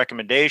system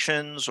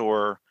recommendations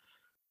or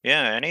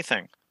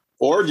anything.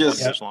 Or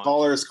just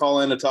callers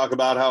call in to talk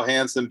about how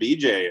handsome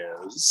BJ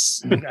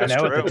is. I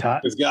know at the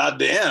top. Because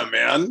goddamn,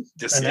 man,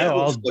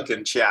 distinguished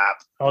looking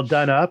chap. All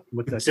done up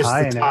with the just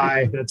tie. The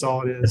tie. That's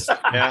all it is.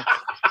 Yeah.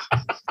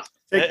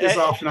 Take this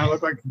off, and I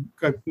look like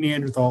a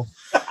Neanderthal.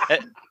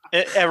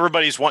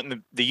 Everybody's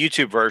wanting the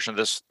YouTube version of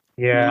this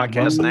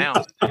podcast now.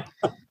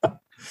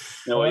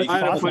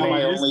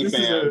 This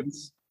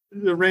is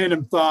a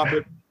random thought,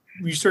 but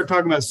when you start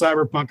talking about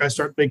cyberpunk, I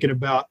start thinking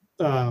about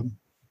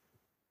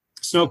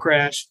Snow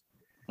Crash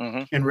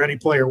and Ready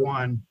Player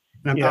One.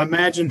 And I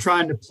imagine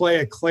trying to play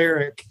a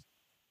cleric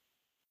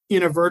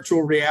in a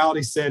virtual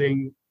reality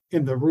setting,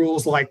 in the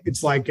rules there's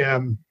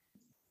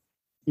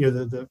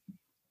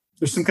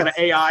some kind of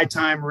AI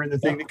timer in the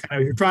thing that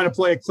kind of, you're trying to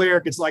play a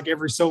cleric. It's like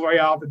every so very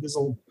often you get a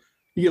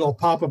little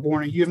pop-up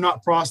warning. You have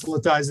not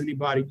proselytized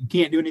anybody. You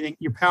can't do anything.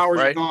 Your powers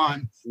are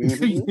gone.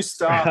 You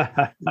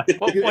stop.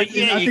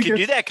 You could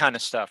do that kind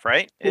of stuff,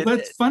 right? Well,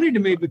 that's funny to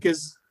me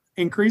because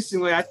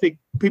increasingly I think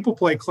people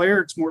play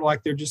clerics more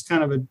like they're just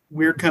kind of a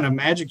weird kind of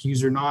magic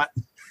user, not.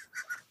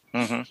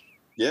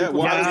 Yeah,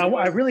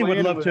 I really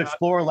would love to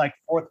explore like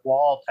fourth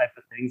wall type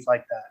of things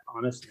like that,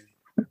 honestly.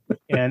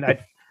 And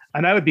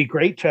I would be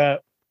great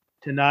to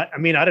not. I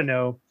mean, I don't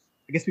know.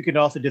 I guess we could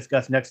also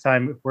discuss next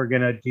time if we're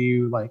gonna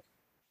do like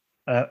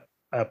a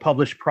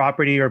published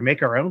property or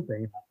make our own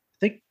thing.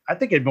 I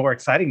think it'd be more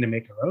exciting to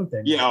make our own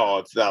thing. Yeah,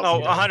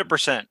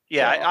 100%.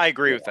 Yeah, I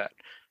agree with that.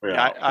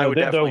 Yeah, I would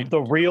definitely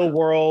the real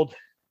world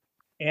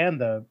and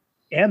the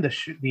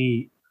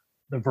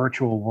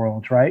virtual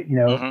world, right?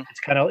 It's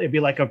kind of, it'd be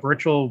like a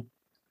virtual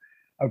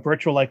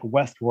like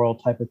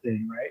Westworld type of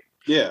thing, right?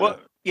 Yeah. Well,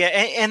 yeah,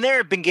 and there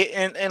have been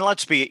and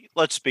let's be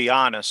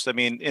honest. I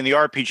mean, in the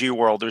RPG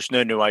world, there's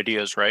no new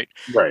ideas, right?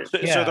 Right.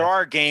 So there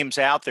are games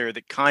out there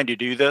that kind of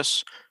do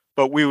this,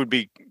 but we would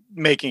be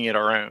making it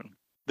our own.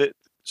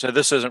 So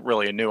this isn't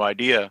really a new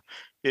idea.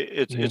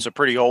 It's a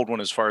pretty old one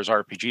as far as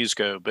RPGs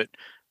go, but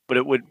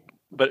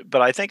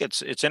I think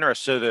it's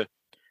interesting. So of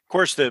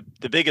course the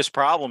biggest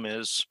problem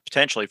is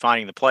potentially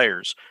finding the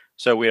players.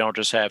 So we don't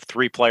just have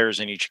 3 players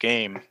in each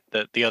game,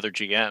 the other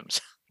GMs.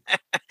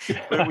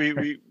 But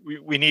we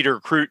need to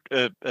recruit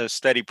a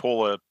steady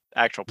pool of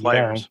actual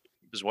players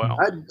as well.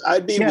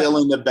 I'd be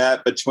willing to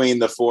bet between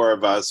the four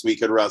of us, we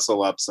could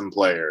wrestle up some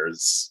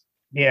players.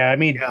 Yeah, I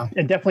mean,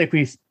 and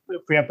definitely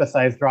if we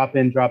emphasize drop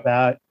in, drop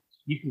out,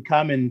 you can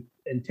come and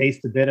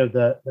taste a bit of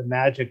the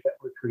magic that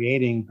we're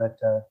creating, but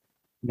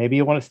maybe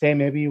you want to stay,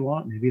 maybe you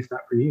won't, maybe it's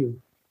not for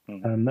you.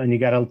 And you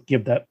got to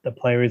give the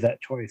players that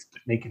choice,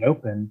 but make it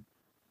open,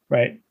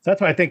 right? So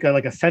that's why I think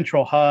like a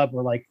central hub,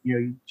 or like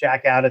you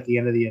jack out at the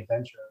end of the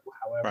adventure,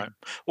 however,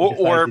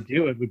 or to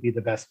do it would be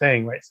the best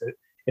thing, right? So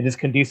it is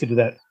conducive to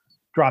that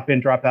drop in,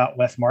 drop out,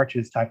 less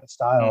marches type of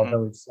style.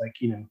 Though it's like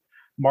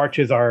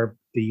marches are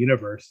the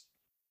universe.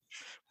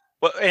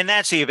 Well, and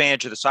that's the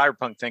advantage of the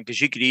cyberpunk thing,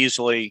 because you could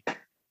easily,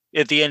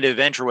 at the end of the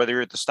adventure, whether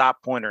you're at the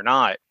stop point or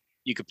not,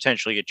 you could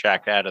potentially get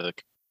jacked out of the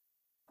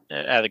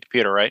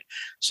computer, right?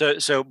 So,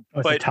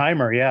 but but a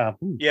timer, yeah,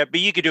 but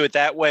you could do it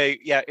that way.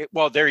 Yeah,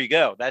 well, there you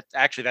go.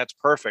 That's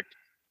perfect.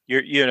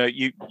 You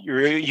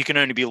can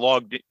only be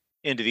logged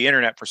into the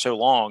internet for so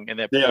long, and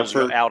that pulls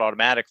you out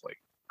automatically,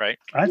 right?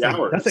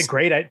 That's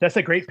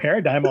a great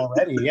paradigm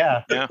already.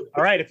 Yeah. Yeah.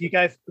 All right, if you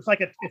guys, it's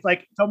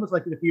almost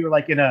like if you were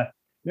like in a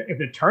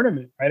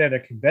tournament, right, at a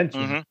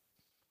convention,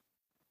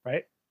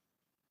 right?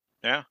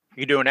 Yeah,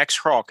 you do an X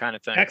crawl kind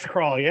of thing. X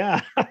crawl,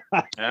 yeah.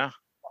 Yeah.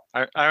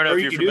 I don't know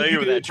if you're familiar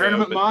with that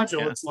tournament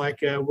module. It's like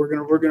we're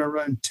gonna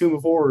run Tomb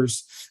of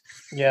Horrors.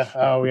 Yeah.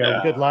 Oh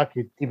yeah. Good luck.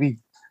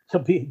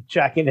 You'll be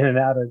jacking in and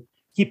out of.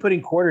 Keep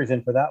putting quarters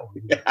in for that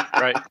one.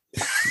 Right.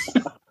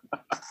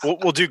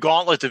 We'll do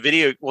Gauntlet the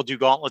video. We'll do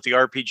Gauntlet the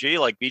RPG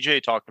like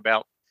BJ talked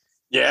about.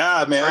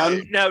 Yeah,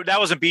 man. No, that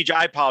wasn't BJ.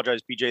 I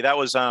apologize, BJ. That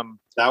was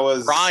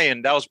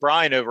Brian. That was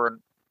Brian over, and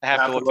I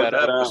have to look that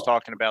up. Was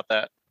talking about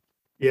that.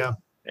 Yeah.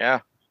 Yeah.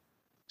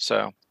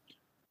 So,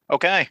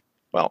 okay.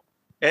 Well,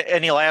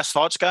 any last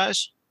thoughts,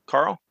 guys?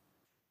 Carl?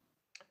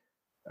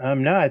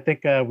 No, I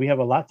think we have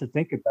a lot to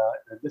think about.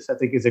 This, I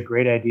think, is a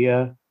great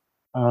idea.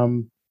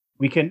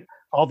 We can,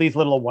 all these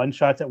little one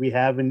shots that we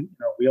have in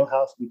our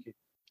wheelhouse, we could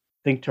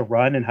think to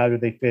run, and how do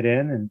they fit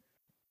in, and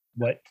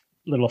what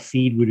little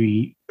seed would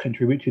we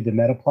contribute to the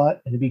meta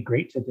plot. And it'd be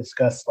great to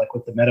discuss like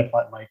what the meta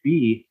plot might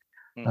be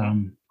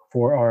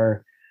for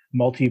our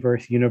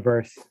multiverse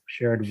universe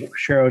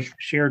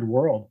shared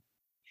world.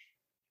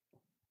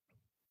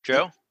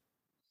 Joe?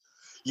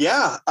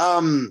 Yeah,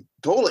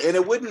 totally. And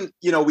it wouldn't,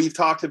 we've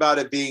talked about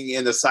it being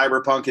in the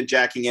cyberpunk and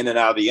jacking in and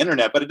out of the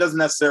internet, but it doesn't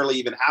necessarily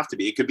even have to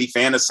be. It could be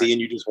fantasy and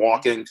you just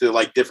walk into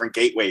like different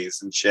gateways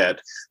and shit.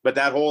 But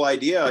that whole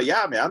idea,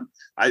 yeah, man,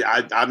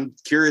 I'm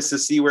curious to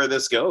see where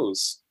this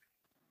goes.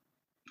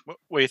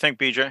 What do you think,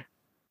 BJ?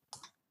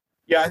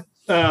 Yeah,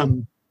 I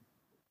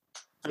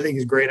think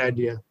it's a great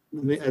idea.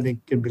 I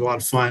think it'd be a lot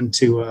of fun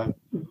to,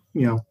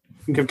 you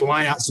have to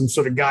line out some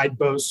sort of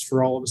guideposts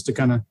for all of us to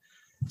kind of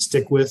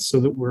stick with, so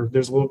that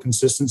there's a little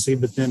consistency.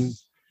 But then,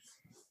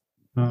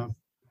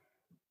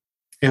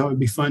 it would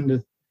be fun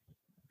to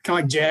kind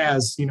of like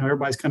jazz.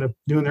 Everybody's kind of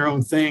doing their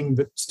own thing,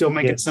 but still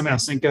make it somehow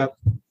sync up.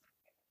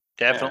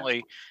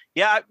 Definitely,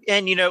 yeah.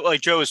 And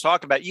like Joe was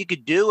talking about, you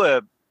could do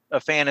a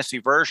fantasy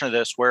version of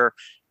this where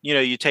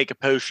you take a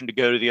potion to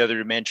go to the other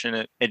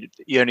dimension, and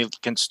you only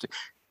can.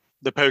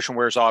 The potion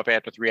wears off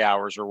after 3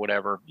 hours or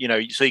whatever,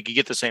 so you could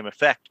get the same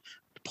effect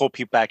to pull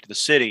people back to the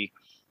city.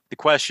 The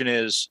question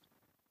is,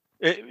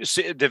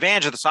 the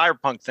advantage of the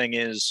cyberpunk thing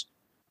is,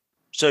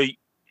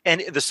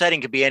 and the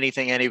setting could be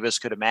anything any of us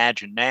could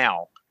imagine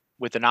now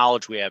with the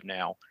knowledge we have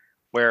now,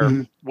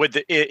 where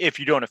if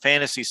you're doing a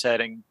fantasy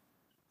setting,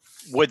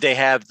 would they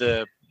have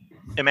the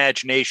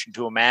imagination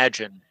to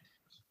imagine,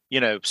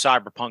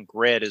 cyberpunk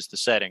red is the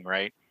setting,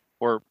 right?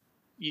 Or,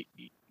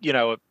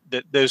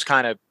 those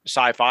kind of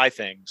sci-fi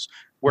things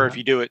where if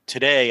you do it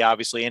today,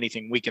 obviously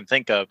anything we can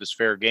think of is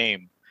fair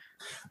game.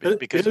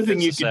 Because the other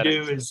thing you could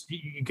do is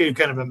you could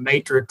kind of a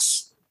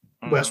Matrix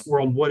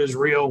Westworld, what is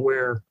real,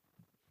 where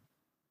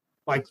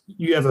like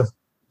you have a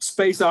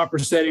space opera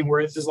setting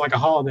where this is like a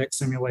holodeck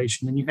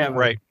simulation, and you have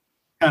a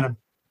kind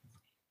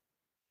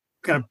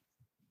of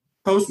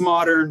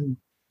postmodern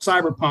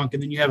cyberpunk,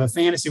 and then you have a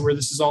fantasy where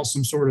this is all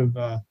some sort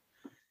of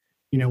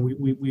we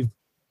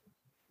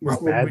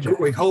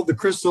hold the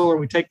crystal or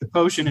we take the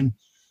potion, and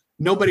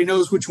nobody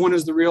knows which one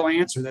is the real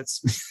answer.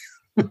 That's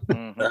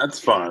that's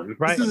fun,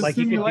 right? This is like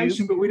a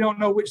simulation, but we don't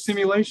know which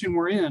simulation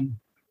we're in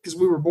because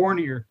we were born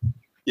here.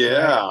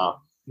 Yeah,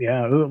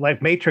 yeah.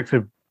 Like Matrix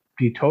would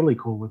be totally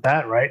cool with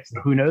that, right? So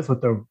who knows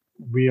what the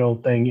real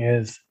thing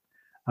is?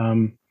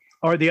 Or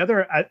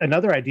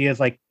another idea is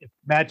like if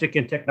magic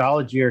and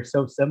technology are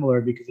so similar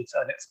because it's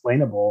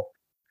unexplainable,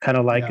 kind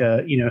of like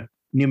a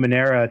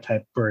Numenera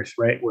type verse,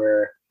 right?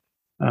 Where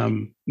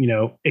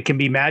it can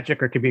be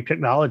magic or it can be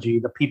technology.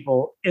 The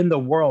people in the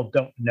world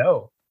don't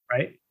know,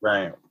 right?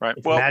 Right.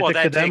 It's magic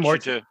that to them,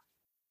 takes you to.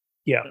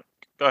 Yeah.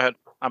 Go ahead.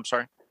 I'm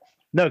sorry.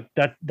 No,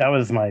 that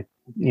was my.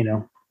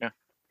 Yeah.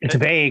 It's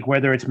vague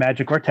whether it's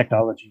magic or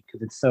technology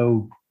because it's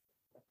so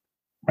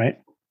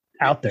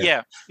out there.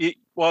 Yeah.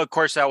 Well, of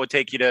course, that would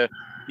take you to.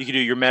 You could do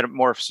your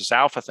metamorphosis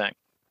alpha thing,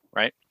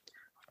 right?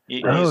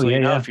 Easily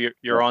enough.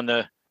 You're on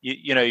the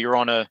you're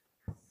on a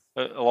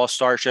lost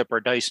starship or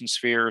a Dyson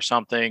sphere or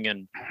something,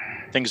 and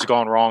things have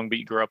gone wrong, but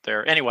you grew up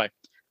there. Anyway,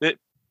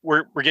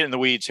 we're getting in the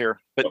weeds here.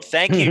 But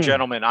thank you,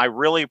 gentlemen. I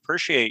really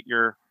appreciate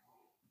you're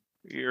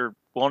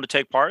willing to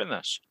take part in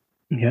this.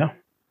 Yeah.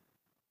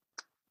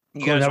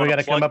 You Cool. guys Now we wanna got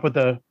to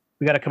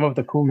come up with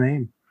a cool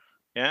name.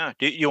 Yeah.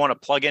 Do you want to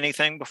plug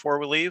anything before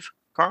we leave,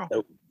 Carl?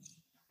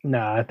 No,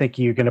 I think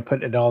you're going to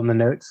put it all in the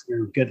notes.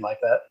 You're good like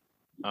that.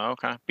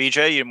 Okay.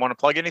 BJ, you want to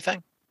plug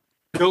anything?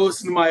 Go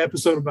listen to my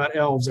episode about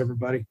elves,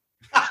 everybody.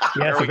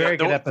 Yeah, it's a very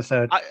good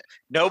episode.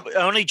 No,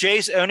 only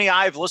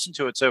I've listened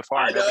to it so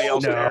far. Nobody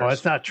else No, cares.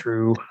 it's not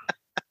true.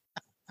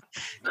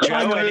 It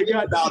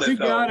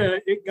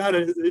got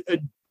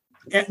a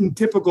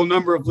typical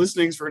number of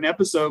listenings for an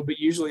episode, but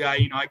usually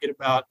I get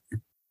about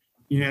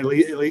at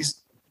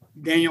least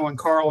Daniel and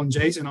Carl and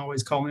Jason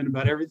always call in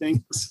about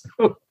everything.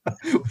 So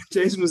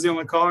Jason was the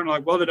only caller, and I'm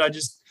like, well, did I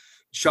just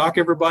shock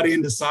everybody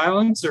into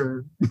silence,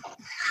 or?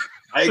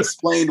 I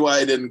explained why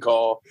I didn't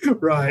call.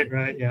 Right,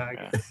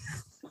 yeah.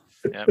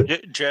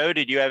 Joe,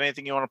 did you have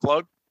anything you want to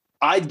plug?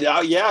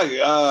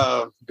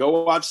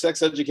 Go watch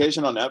Sex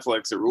Education on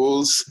Netflix. It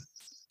rules.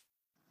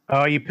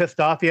 Oh, you pissed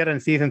off yet on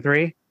season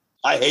 3?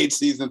 I hate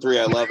season 3.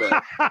 I love it.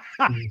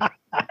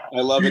 I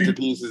love it to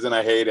pieces, and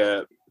I hate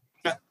it.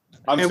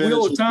 And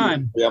Wheel of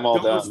Time. Yeah, I'm all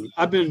done.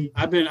 I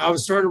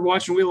was started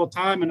watching Wheel of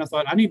Time, and I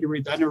thought I need to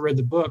read that. I never read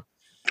the book.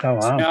 Oh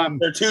wow! So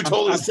they're two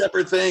totally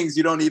separate things.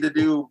 You don't need to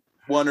do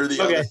one or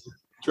the other.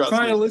 Trust me.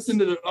 I'll listen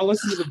to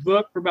the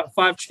book for about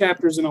 5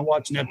 chapters, and I'll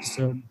watch an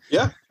episode.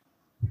 Yeah.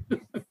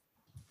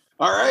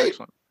 All right.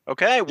 Excellent.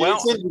 Okay.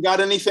 Well, Jason, you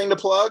got anything to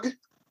plug?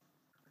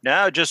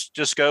 No,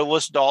 just go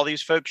listen to all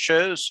these folks'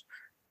 shows.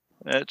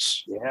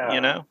 That's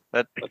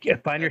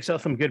find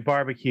yourself some good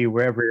barbecue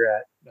wherever you're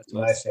at. That's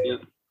what I say.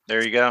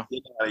 There you go.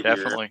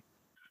 Definitely.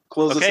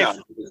 Close us out.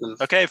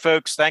 Okay,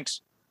 folks.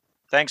 Thanks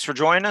for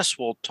joining us.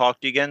 We'll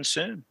talk to you again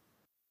soon.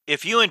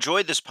 If you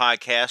enjoyed this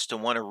podcast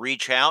and want to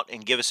reach out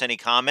and give us any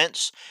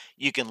comments,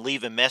 you can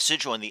leave a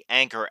message on the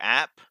Anchor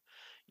app.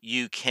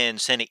 You can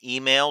send an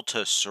email to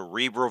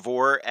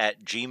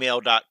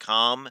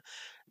cerebrivore@gmail.com.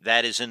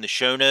 That is in the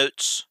show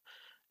notes.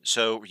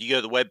 So you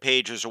go to the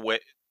webpage, there's a way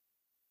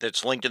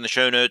that's linked in the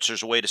show notes.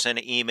 There's a way to send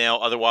an email.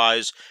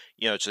 Otherwise,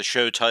 it's the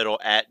show title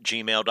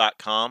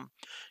 @gmail.com.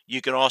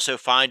 You can also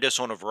find us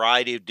on a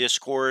variety of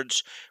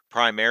Discords,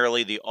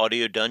 primarily the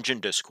Audio Dungeon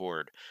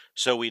Discord.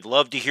 So we'd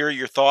love to hear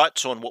your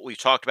thoughts on what we've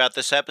talked about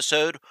this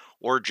episode,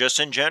 or just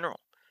in general.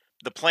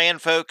 The plan,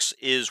 folks,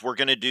 is we're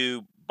going to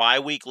do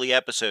bi-weekly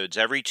episodes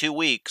every 2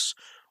 weeks.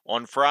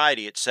 On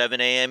Friday at 7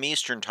 a.m.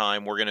 Eastern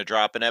Time, we're going to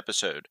drop an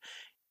episode.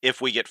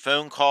 If we get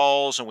phone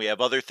calls and we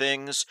have other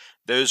things,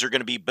 those are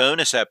going to be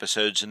bonus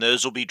episodes, and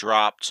those will be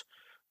dropped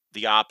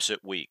the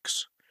opposite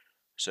weeks.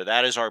 So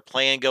that is our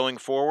plan going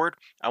forward.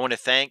 I want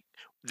to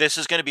this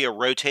is going to be a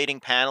rotating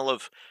panel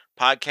of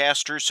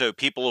podcasters, so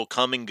people will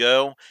come and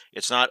go.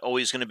 It's not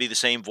always going to be the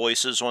same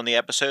voices on the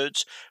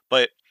episodes,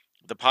 but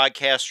the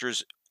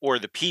podcasters, or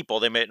the people,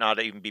 they may not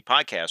even be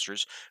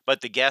podcasters, but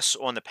the guests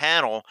on the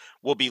panel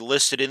will be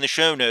listed in the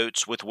show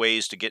notes with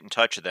ways to get in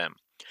touch with them.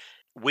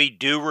 We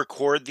do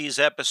record these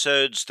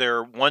episodes.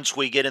 Once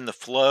we get in the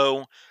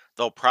flow,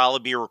 they'll probably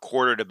be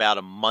recorded about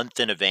a month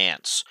in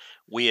advance.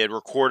 We had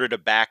recorded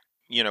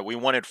we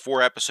wanted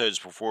 4 episodes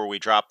before we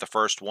dropped the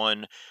first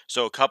one,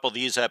 so a couple of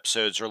these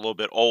episodes are a little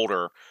bit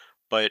older,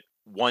 but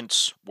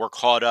once we're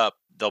caught up,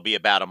 there'll be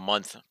about a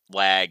month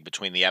lag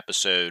between the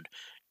episode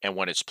and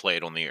when it's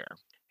played on the air.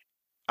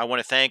 I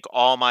want to thank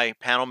all my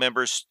panel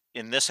members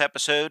in this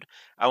episode.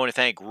 I want to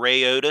thank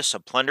Ray Otis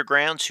of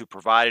Plundergrounds, who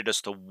provided us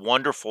the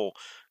wonderful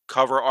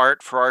cover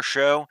art for our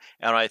show,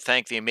 and I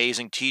thank the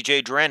amazing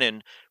TJ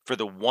Drennan for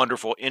the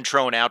wonderful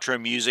intro and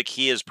outro music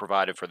he has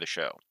provided for the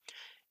show.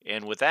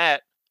 And with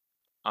that,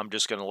 I'm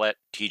just going to let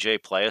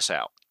TJ play us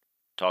out.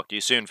 Talk to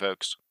you soon,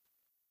 folks.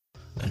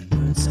 A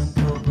Nerd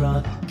Central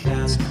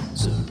broadcast,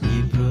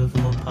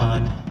 Cerebral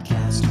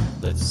podcast.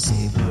 Let's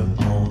savor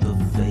all the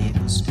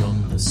flavors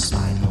from the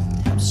spinal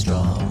tap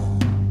strong.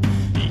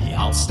 The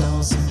all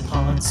stars and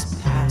pods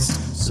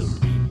past,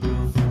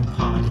 Cerebral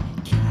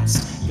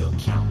podcast. You're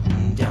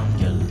counting down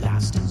your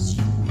last as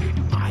you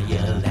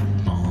admire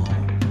them all.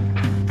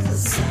 The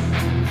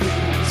sound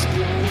feels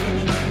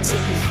brain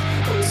teeth,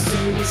 goes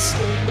to the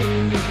skin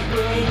in your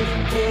brain.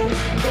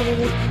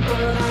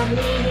 What I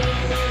mean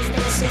is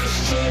this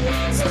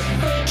machine's a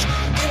freak,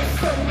 and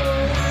from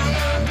what I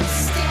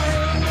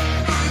understand,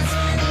 that's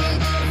an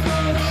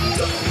evil.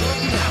 Don't look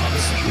now,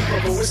 this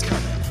Cerebral is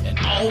coming, and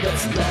all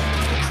that's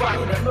left is the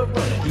crowd and the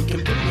running. You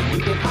can bring it, we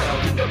can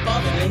pile, think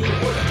above in any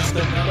order. Just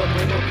another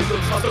brain of people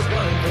tossers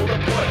running for the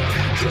border.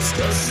 Just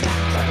a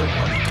snack like a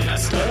one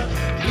caster.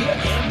 Beer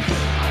and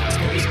beer, it's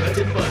always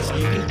better buzz.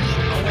 You can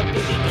eat on a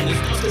biggie, and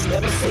it's just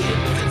never say it.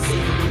 It's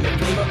savoring the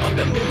flavor of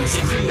the movies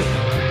you create.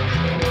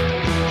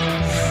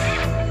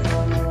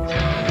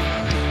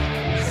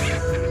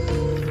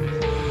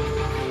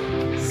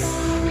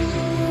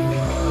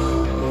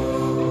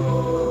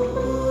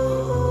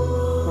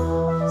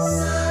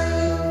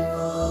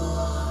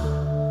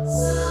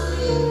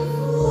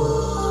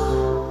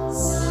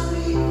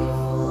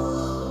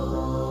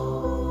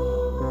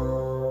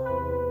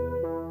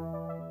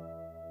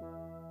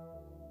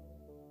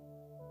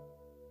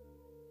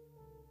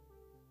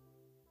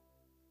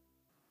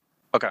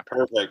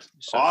 Perfect.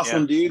 So,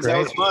 Awesome, dudes. That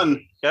was Great.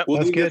 fun. Yep. We'll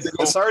That's do this good.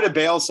 again. Sorry to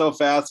bail so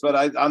fast, but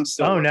I'm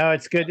still. Oh no,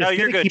 it's good. No, It's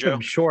you're good to good, keep Joe.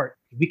 them short.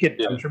 We could.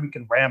 Yeah. I'm sure we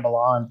can ramble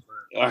on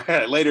for All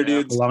right. Later, Yeah.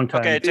 dudes. a long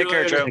time. Okay, take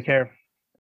care, later. Joe. Take care.